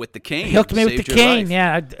hooked you with the cane. He hooked me with the cane.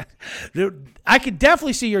 Life. Yeah. I could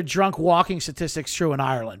definitely see your drunk walking statistics true in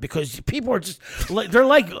Ireland, because people are just they're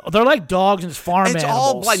like dogs and farm animals. It's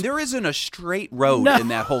all blind. There isn't a straight road in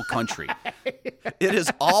that whole country. It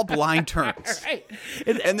is all blind turns. Right.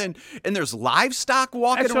 And there's livestock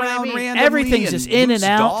walking around randomly. Everything's just in and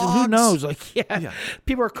out. Dogs. Who knows? Like,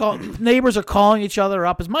 people are neighbors are calling each other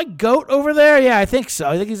up. Is my goat over there? Yeah, I think so.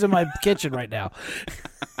 I think he's in my kitchen right now.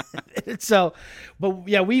 So, but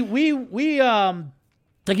yeah, we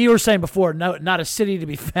like you were saying before, not a city to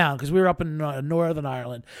be found, because we were up in Northern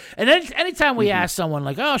Ireland. And anytime we ask someone,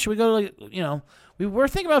 like, oh, should we go to, we were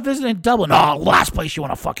thinking about visiting Dublin. Oh, last place you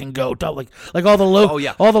want to fucking go. Like all the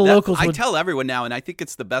locals. I tell everyone now, and I think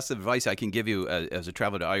it's the best advice I can give you as a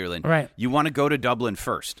traveler to Ireland. Right. You want to go to Dublin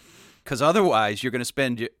first, because otherwise you're going to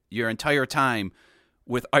spend your entire time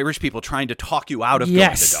with Irish people trying to talk you out of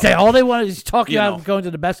going to Dublin. All they want is talk you out of going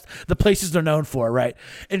to the places they're known for, right?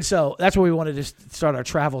 And so that's where we wanted to start our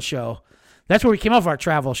travel show. That's where we came up with our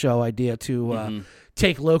travel show idea to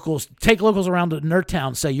take locals around to Nerd Town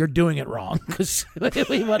and say you're doing it wrong, because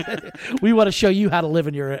we want to show you how to live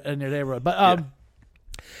in your neighborhood. But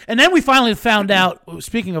and then we finally found out,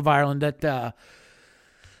 speaking of Ireland, that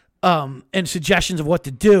and suggestions of what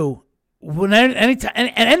to do. When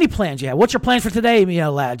any plans you have, what's your plan for today,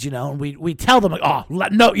 lads? And we tell them, like, oh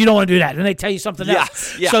no, you don't want to do that, and they tell you something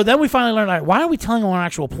else. Yeah. So then we finally learned, like, why are we telling them our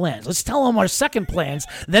actual plans? Let's tell them our second plans.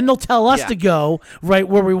 Then they'll tell us to go right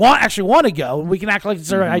where we actually want to go, and we can act like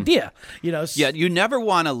it's our idea. Yeah, you never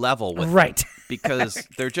want to level with them, because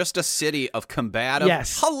they're just a city of combative,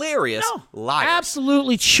 hilarious liars.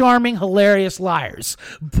 Absolutely charming, hilarious liars,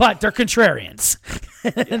 but they're contrarians.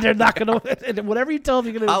 And they're not going to, whatever you tell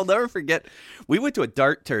them, you're going to. I'll never forget, we went to a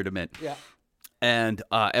dart tournament. Yeah. And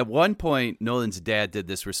at one point, Nolan's dad did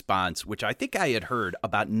this response, which I think I had heard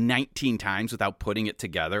about 19 times without putting it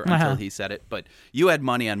together until he said it. But you had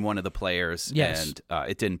money on one of the players, and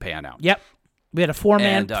it didn't pan out. Yep. We had a 4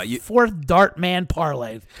 dart man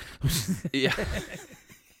parlay. Yeah.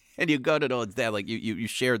 And you go to Nolan's dad, like you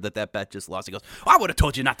shared that bet just lost. He goes, I would have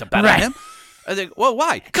told you not to bet on him. I think, well,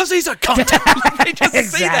 why? Because he's a cunt. They just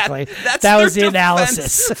exactly. say that. That was the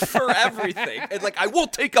analysis for everything. And I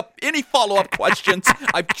won't take up any follow-up questions.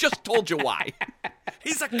 I've just told you why.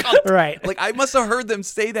 He's a cunt. Right. I must have heard them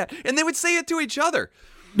say that, and they would say it to each other.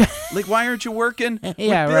 Why aren't you working with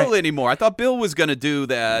Bill anymore? I thought Bill was going to do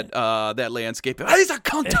that landscape. He's a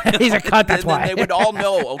cunt. He's a cunt. That's why. They would all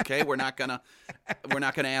know. Okay, we're not gonna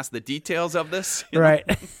ask the details of this. Right.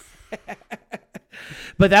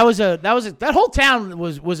 But that whole town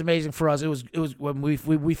was amazing for us. It was when we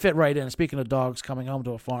fit right in. Speaking of dogs coming home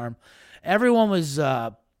to a farm, everyone was.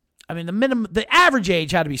 The average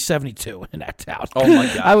age had to be 72 in that town. Oh my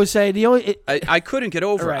God! I would say I couldn't get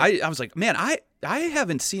over it. I was like, man, I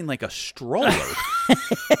haven't seen a stroller.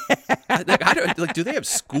 Do they have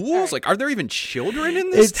schools? Are there even children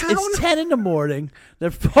in this town? It's 10 in the morning. The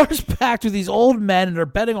bar's packed with these old men, and they're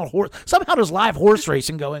betting on horse. Somehow there's live horse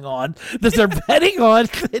racing going on that they're betting on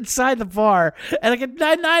inside the bar at at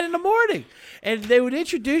 9 in the morning. And they would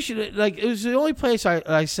introduce you to, it was the only place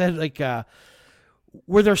I said,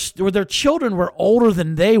 where their children were older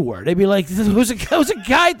than they were. They'd be like, there was always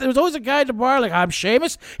a guy at the bar like, I'm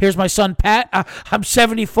Seamus, here's my son Pat, I'm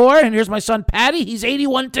 74, and here's my son Patty, he's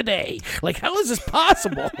 81 today. Like, how is this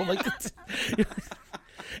possible? Like,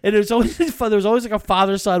 and there was always like a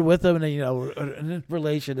father-son with them, and then, a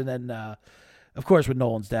relation, and then of course when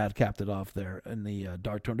Nolan's dad capped it off there in the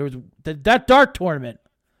dart tournament. That dart tournament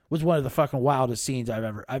was one of the fucking wildest scenes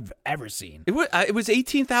I've ever seen. It was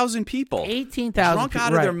 18,000 people. 18,000 drunk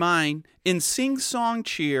out of their mind in sing-song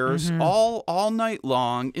cheers all night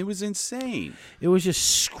long. It was insane. It was just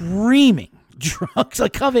screaming drunks,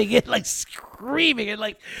 like coming in, like screaming, and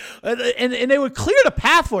like, and they would clear the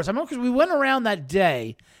path for us. I remember because we went around that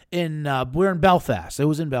day. We're in Belfast. It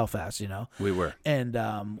was in Belfast, We were, and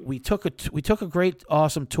we took a great,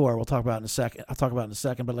 awesome tour. We'll talk about it in a second. I'll talk about it in a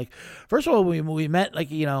second. But like, first of all, we met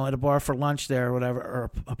like at a bar for lunch there or whatever,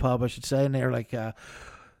 or a pub, I should say. And they were like, and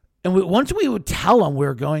once we would tell them we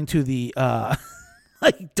were going to the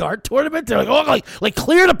like dart tournament, they're like, oh, like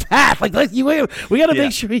clear the path, like we got to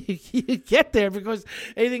make sure you get there because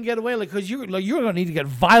anything get away, like because you're gonna need to get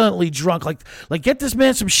violently drunk, like get this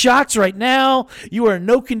man some shots right now. You are in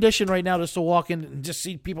no condition right now just to walk in and just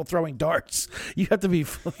see people throwing darts. You have to be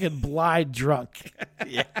fucking blind drunk.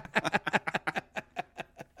 Yeah.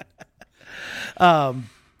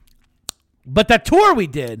 But that tour we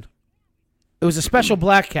did. It was a special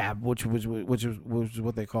black cab, which was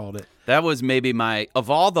what they called it. That was maybe of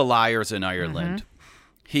all the liars in Ireland,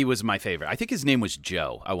 he was my favorite. I think his name was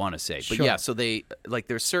Joe, I want to say. But yeah, so they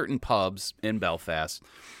there's certain pubs in Belfast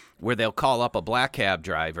where they'll call up a black cab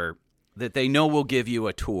driver that they know will give you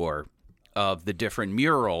a tour of the different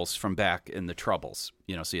murals from back in the Troubles.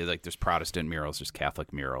 So there's Protestant murals, there's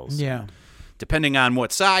Catholic murals. Yeah. Depending on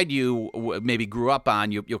what side you maybe grew up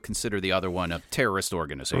on, you'll consider the other one a terrorist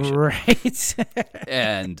organization. Right.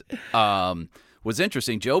 And what's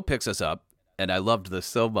interesting, Joe picks us up, and I loved this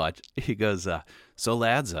so much. He goes, so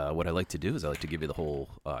lads, what I like to do is I like to give you the whole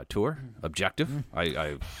tour, objective.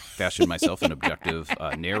 I fashioned myself an objective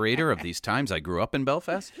narrator of these times I grew up in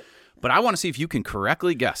Belfast. But I want to see if you can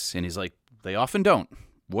correctly guess. And he's like, they often don't.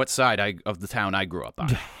 What side of the town I grew up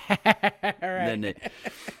on. Right. And then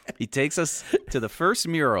he takes us to the first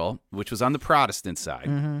mural, which was on the Protestant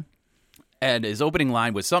side. And his opening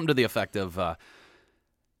line was something to the effect of,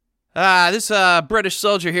 this British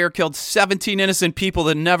soldier here killed 17 innocent people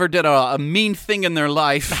that never did a mean thing in their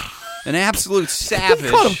life. An absolute savage. He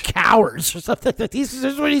called them cowards or something. These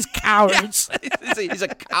are these cowards. Yeah. He's a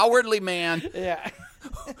cowardly man. Yeah.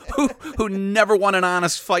 Who never won an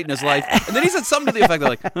honest fight in his life. And then he said something to the effect of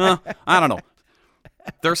like, I don't know.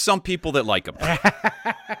 There's some people that like him.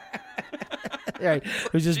 Right.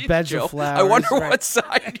 Who's just beds of flowers. I wonder what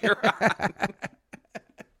side you're on.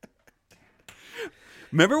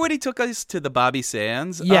 Remember when he took us to the Bobby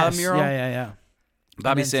Sands mural? Yeah.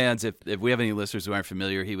 Bobby Sands, if we have any listeners who aren't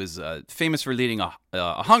familiar, he was famous for leading a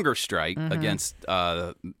hunger strike against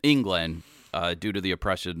England due to the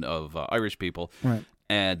oppression of Irish people. Right.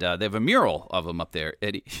 And they have a mural of him up there.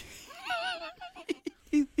 And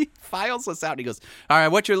he files us out. He goes, all right,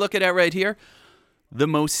 what you're looking at right here, the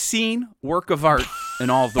most seen work of art in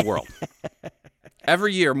all of the world.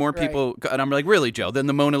 Every year, more people, and I'm like, really, Joe, than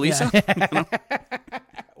the Mona Lisa? Yeah.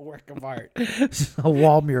 Work of art. A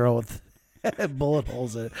wall mural with bullet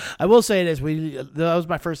holes in it. I will say this: that was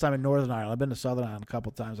my first time in Northern Ireland. I've been to Southern Ireland a couple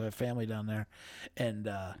of times. I have family down there, and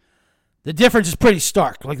the difference is pretty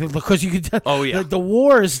stark. Like because you could, the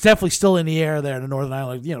war is definitely still in the air there in the Northern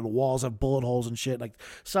Ireland. Like, the walls have bullet holes and shit. Like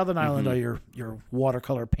Southern Ireland are your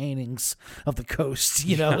watercolor paintings of the coast.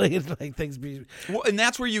 Like things. Well, and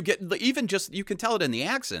that's where you get even just you can tell it in the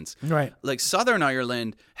accents. Right. Like Southern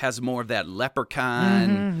Ireland has more of that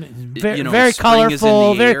leprechaun. Very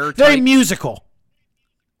colorful. Very musical.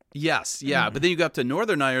 Yes, yeah, but then you go up to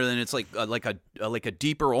Northern Ireland, it's like a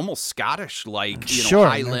deeper, almost Scottish,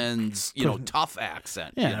 Highlands, tough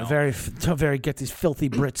accent. Yeah, very get these filthy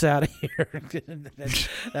Brits out of here.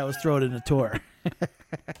 That was thrown in the tour.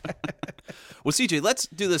 Well, CJ, let's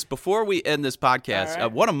do this before we end this podcast.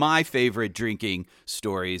 Right. One of my favorite drinking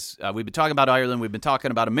stories. We've been talking about Ireland. We've been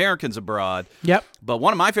talking about Americans abroad. Yep. But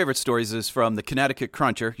one of my favorite stories is from the Connecticut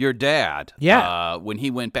Cruncher, your dad. Yeah. When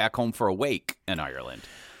he went back home for a wake in Ireland.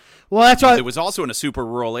 Well, that's why it was also in a super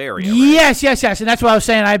rural area. Right? Yes, and that's what I was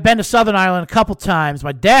saying. I've been to Southern Ireland a couple times.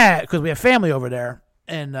 My dad, because we have family over there,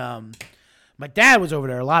 and my dad was over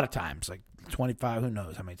there a lot of times, like 25, who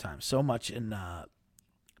knows how many times, so much. And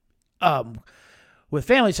with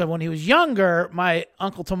family, so when he was younger, my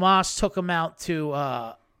Uncle Tomas took him out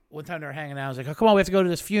to one time they were hanging out. I was like, "Oh, come on, we have to go to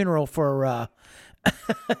this funeral for."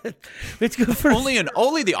 Let's go for only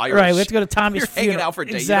the Irish. Right, we have to go to Tommy's You're funeral. hanging out for a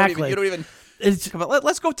day. Exactly. You don't even. Come on,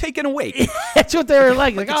 let's go take it away. That's what they were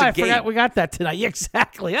like. Like, It's oh, a I game. forgot we got that tonight. Yeah,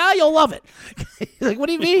 exactly. Oh, you'll love it. He's like, what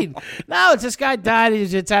do you mean? No, it's this guy died.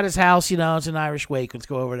 It's at his house. It's an Irish wake. Let's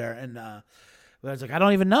go over there. And I was like, I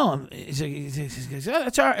don't even know him. He's like,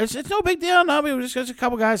 it's no big deal. No, we were just a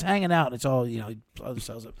couple guys hanging out. It's all, he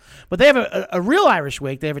sells it. But they have a real Irish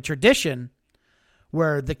wake. They have a tradition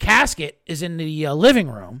where the casket is in the living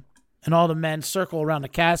room, and all the men circle around the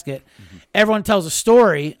casket. Mm-hmm. Everyone tells a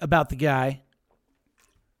story about the guy.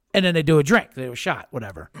 And then they do a drink, they do a shot,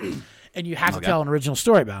 whatever, and you have to tell an original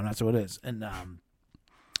story about him. That's what it is. And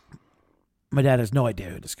my dad has no idea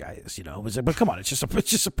who this guy is. Was like, but come on, it's just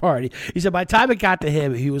a party. He said by the time it got to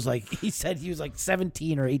him, he said he was like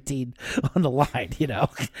 17 or 18 on the line,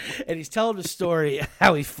 and he's telling the story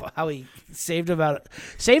how he saved him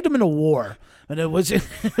in a war. And it was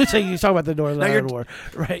like you talk about the Northern Ireland War,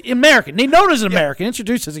 right? American, he known as an American,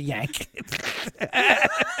 introduced as a Yank.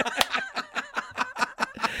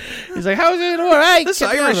 He's like, how is it in the war? Hey, this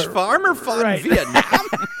Irish farmer fought in Vietnam.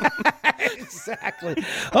 Exactly.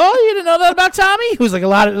 Oh, you didn't know that about Tommy? He was like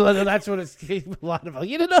that's what it's a lot of.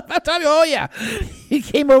 You didn't know about Tommy? Oh yeah, he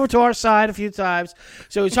came over to our side a few times.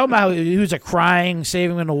 So he's talking about how he was crying,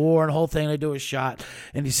 saving him in the war, and the whole thing. They do a shot,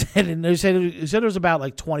 and he said it was about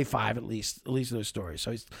like 25 at least of those stories.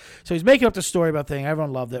 So he's making up the story about thing.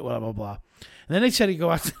 Everyone loved it. Blah blah blah. And then they said he'd go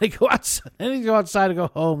outside and go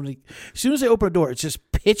home. And as soon as they open the door, it's just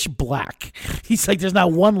pitch black. He's like, there's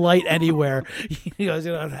not one light anywhere. He goes,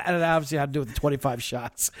 and obviously had to do with the 25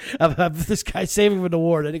 shots of this guy saving him in the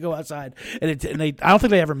war. Then they go outside, and I don't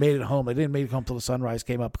think they ever made it home. They didn't make it home till the sunrise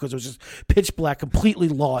came up because it was just pitch black, completely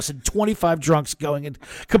lost, and 25 drunks going in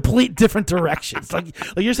complete different directions. Like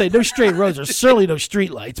you're saying, no straight roads. There's certainly no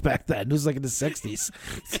street lights back then. It was like in the 60s.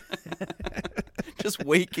 Just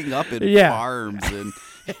waking up in farms and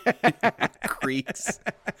creeks.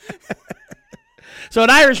 So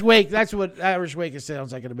an Irish wake, that's what Irish wake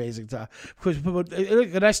sounds like, an amazing time.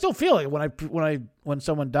 And I still feel it when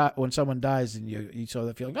someone dies and you saw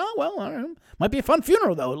that feeling. Oh well, I don't know. Might be a fun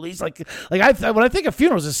funeral though. At least when I think of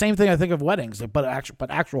funerals, the same thing I think of weddings, but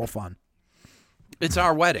actual fun. It's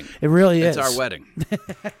our wedding. It really is. It's our wedding.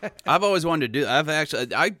 I've always wanted to do.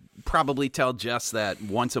 I probably tell Jess that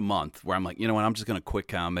once a month, where I'm like, you know what, I'm just going to quit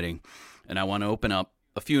comedy, and I want to open up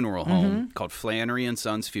a funeral home called Flannery and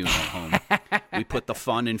Sons Funeral Home. We put the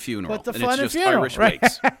fun in funeral, and it's just funeral, Irish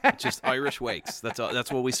wakes. It's just Irish wakes. That's all.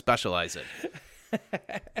 That's what we specialize in.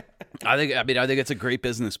 I think it's a great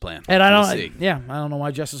business plan. And I don't know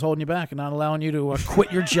why Jess is holding you back and not allowing you to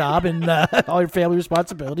quit your job and all your family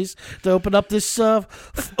responsibilities to open up this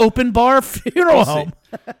open bar funeral home.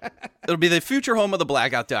 It'll be the future home of the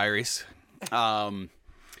Blackout Diaries. All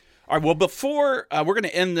right. Well, before we're going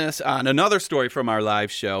to end this on another story from our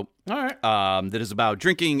live show. All right. That is about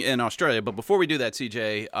drinking in Australia. But before we do that,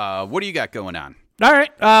 CJ, what do you got going on? All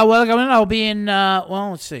right. I'll be in.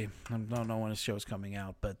 Let's see. I don't know when this show is coming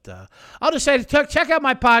out, but I'll just say check out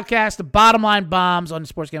my podcast, The Bottom Line Bombs, on the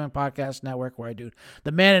Sports Gambling Podcast Network, where I do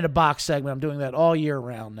the Man in the Box segment. I'm doing that all year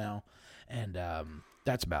round now, and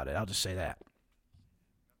that's about it. I'll just say that.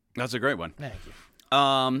 That's a great one. Thank you.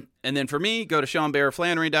 And then for me, go to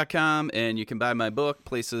SeanBearFlannery.com, and you can buy my book,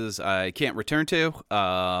 Places I Can't Return To.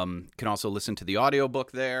 Can also listen to the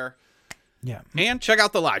audiobook there. Yeah. And check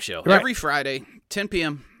out the live show every Friday, 10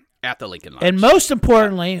 p.m. at the Lincoln Lounge. And most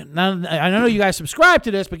importantly, I know you guys subscribe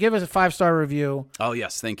to this, but give us a 5-star review. Oh,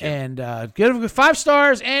 yes. Thank you. And give 5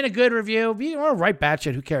 stars and a good review. You want to write bad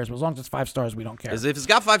shit, who cares? But as long as it's 5 stars, we don't care. Because if it's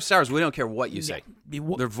got 5 stars, we don't care what you say.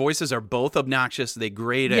 Their voices are both obnoxious. They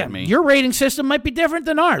grate at me. Your rating system might be different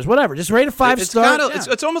than ours. Whatever. Just rate a 5-star.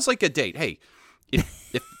 It's almost like a date. Hey,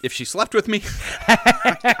 if she slept with me,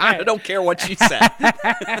 I don't care what she said.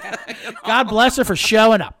 God bless her for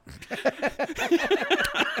showing up.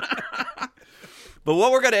 But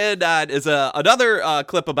what we're going to end on is another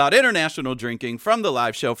clip about international drinking from the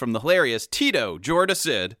live show from the hilarious Tito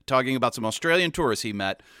Jorda-Cid, talking about some Australian tourists he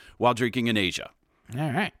met while drinking in Asia.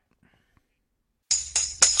 All right.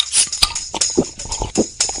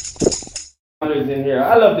 Others in here.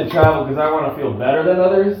 I love to travel because I want to feel better than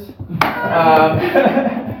others.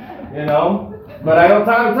 You know. But I know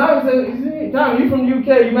Tom says, Tom, you from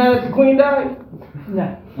UK? You mad that the Queen died?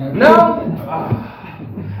 No?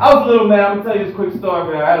 I was a little mad. I'm gonna tell you this quick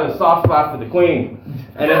story, man. I had a soft spot for the Queen,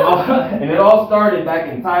 and it all started back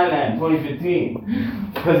in Thailand,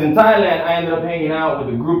 2015. Because in Thailand, I ended up hanging out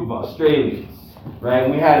with a group of Australians, right?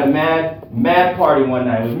 And we had a mad party one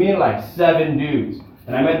night. It was me and like 7 dudes.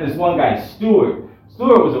 And I met this one guy, Stuart.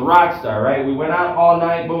 Stuart was a rock star, right? We went out all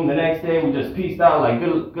night, boom, the next day we just peaced out, like,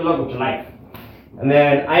 good luck with your life. And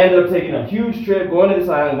then I ended up taking a huge trip, going to this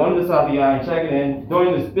island, going to the south of the island, checking in,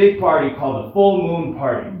 doing this big party called the Full Moon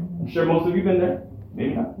Party. I'm sure most of you been there.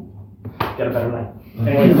 Maybe not. Get a better life.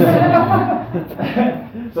 Anyways.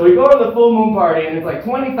 So we go to the Full Moon Party, and it's like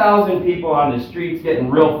 20,000 people on the streets getting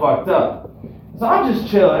real fucked up. So I'm just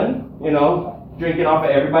chilling, drinking off of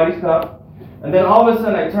everybody's cup. And then all of a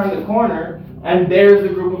sudden I turn the corner, and there's a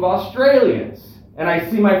group of Australians. And I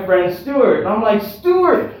see my friend Stuart, and I'm like,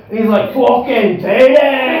 Stuart! And he's like, fucking Tito!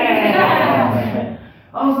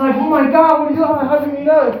 I was like, oh my God, what are you doing? How do you meet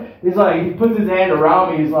up? He's like, he puts his hand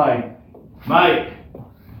around me, he's like, Mike,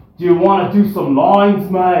 do you want to do some lines,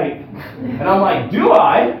 mate? And I'm like, do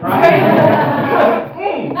I? Right?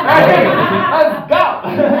 Hey, let's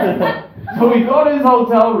go! So we go to his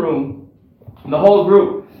hotel room, the whole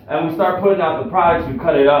group, and we start putting out the products, we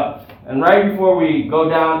cut it up. And right before we go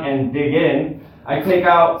down and dig in, I take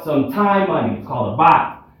out some Thai money, it's called a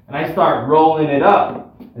baht, and I start rolling it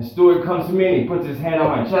up. And Stuart comes to me and he puts his hand on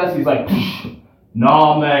my chest, he's like,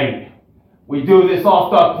 nah, mate, we do this off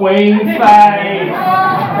the Queen's face. And he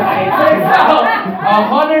takes out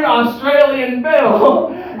 100 Australian bill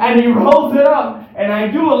and he rolls it up. And I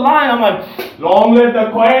do a line, I'm like, long live the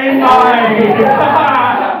Queen, mate.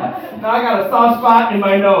 Now I got a soft spot in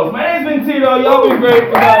my nose. My name's been Tito, y'all been great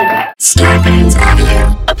for guys. Starbane's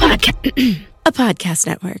Avenue, a podcast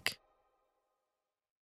network.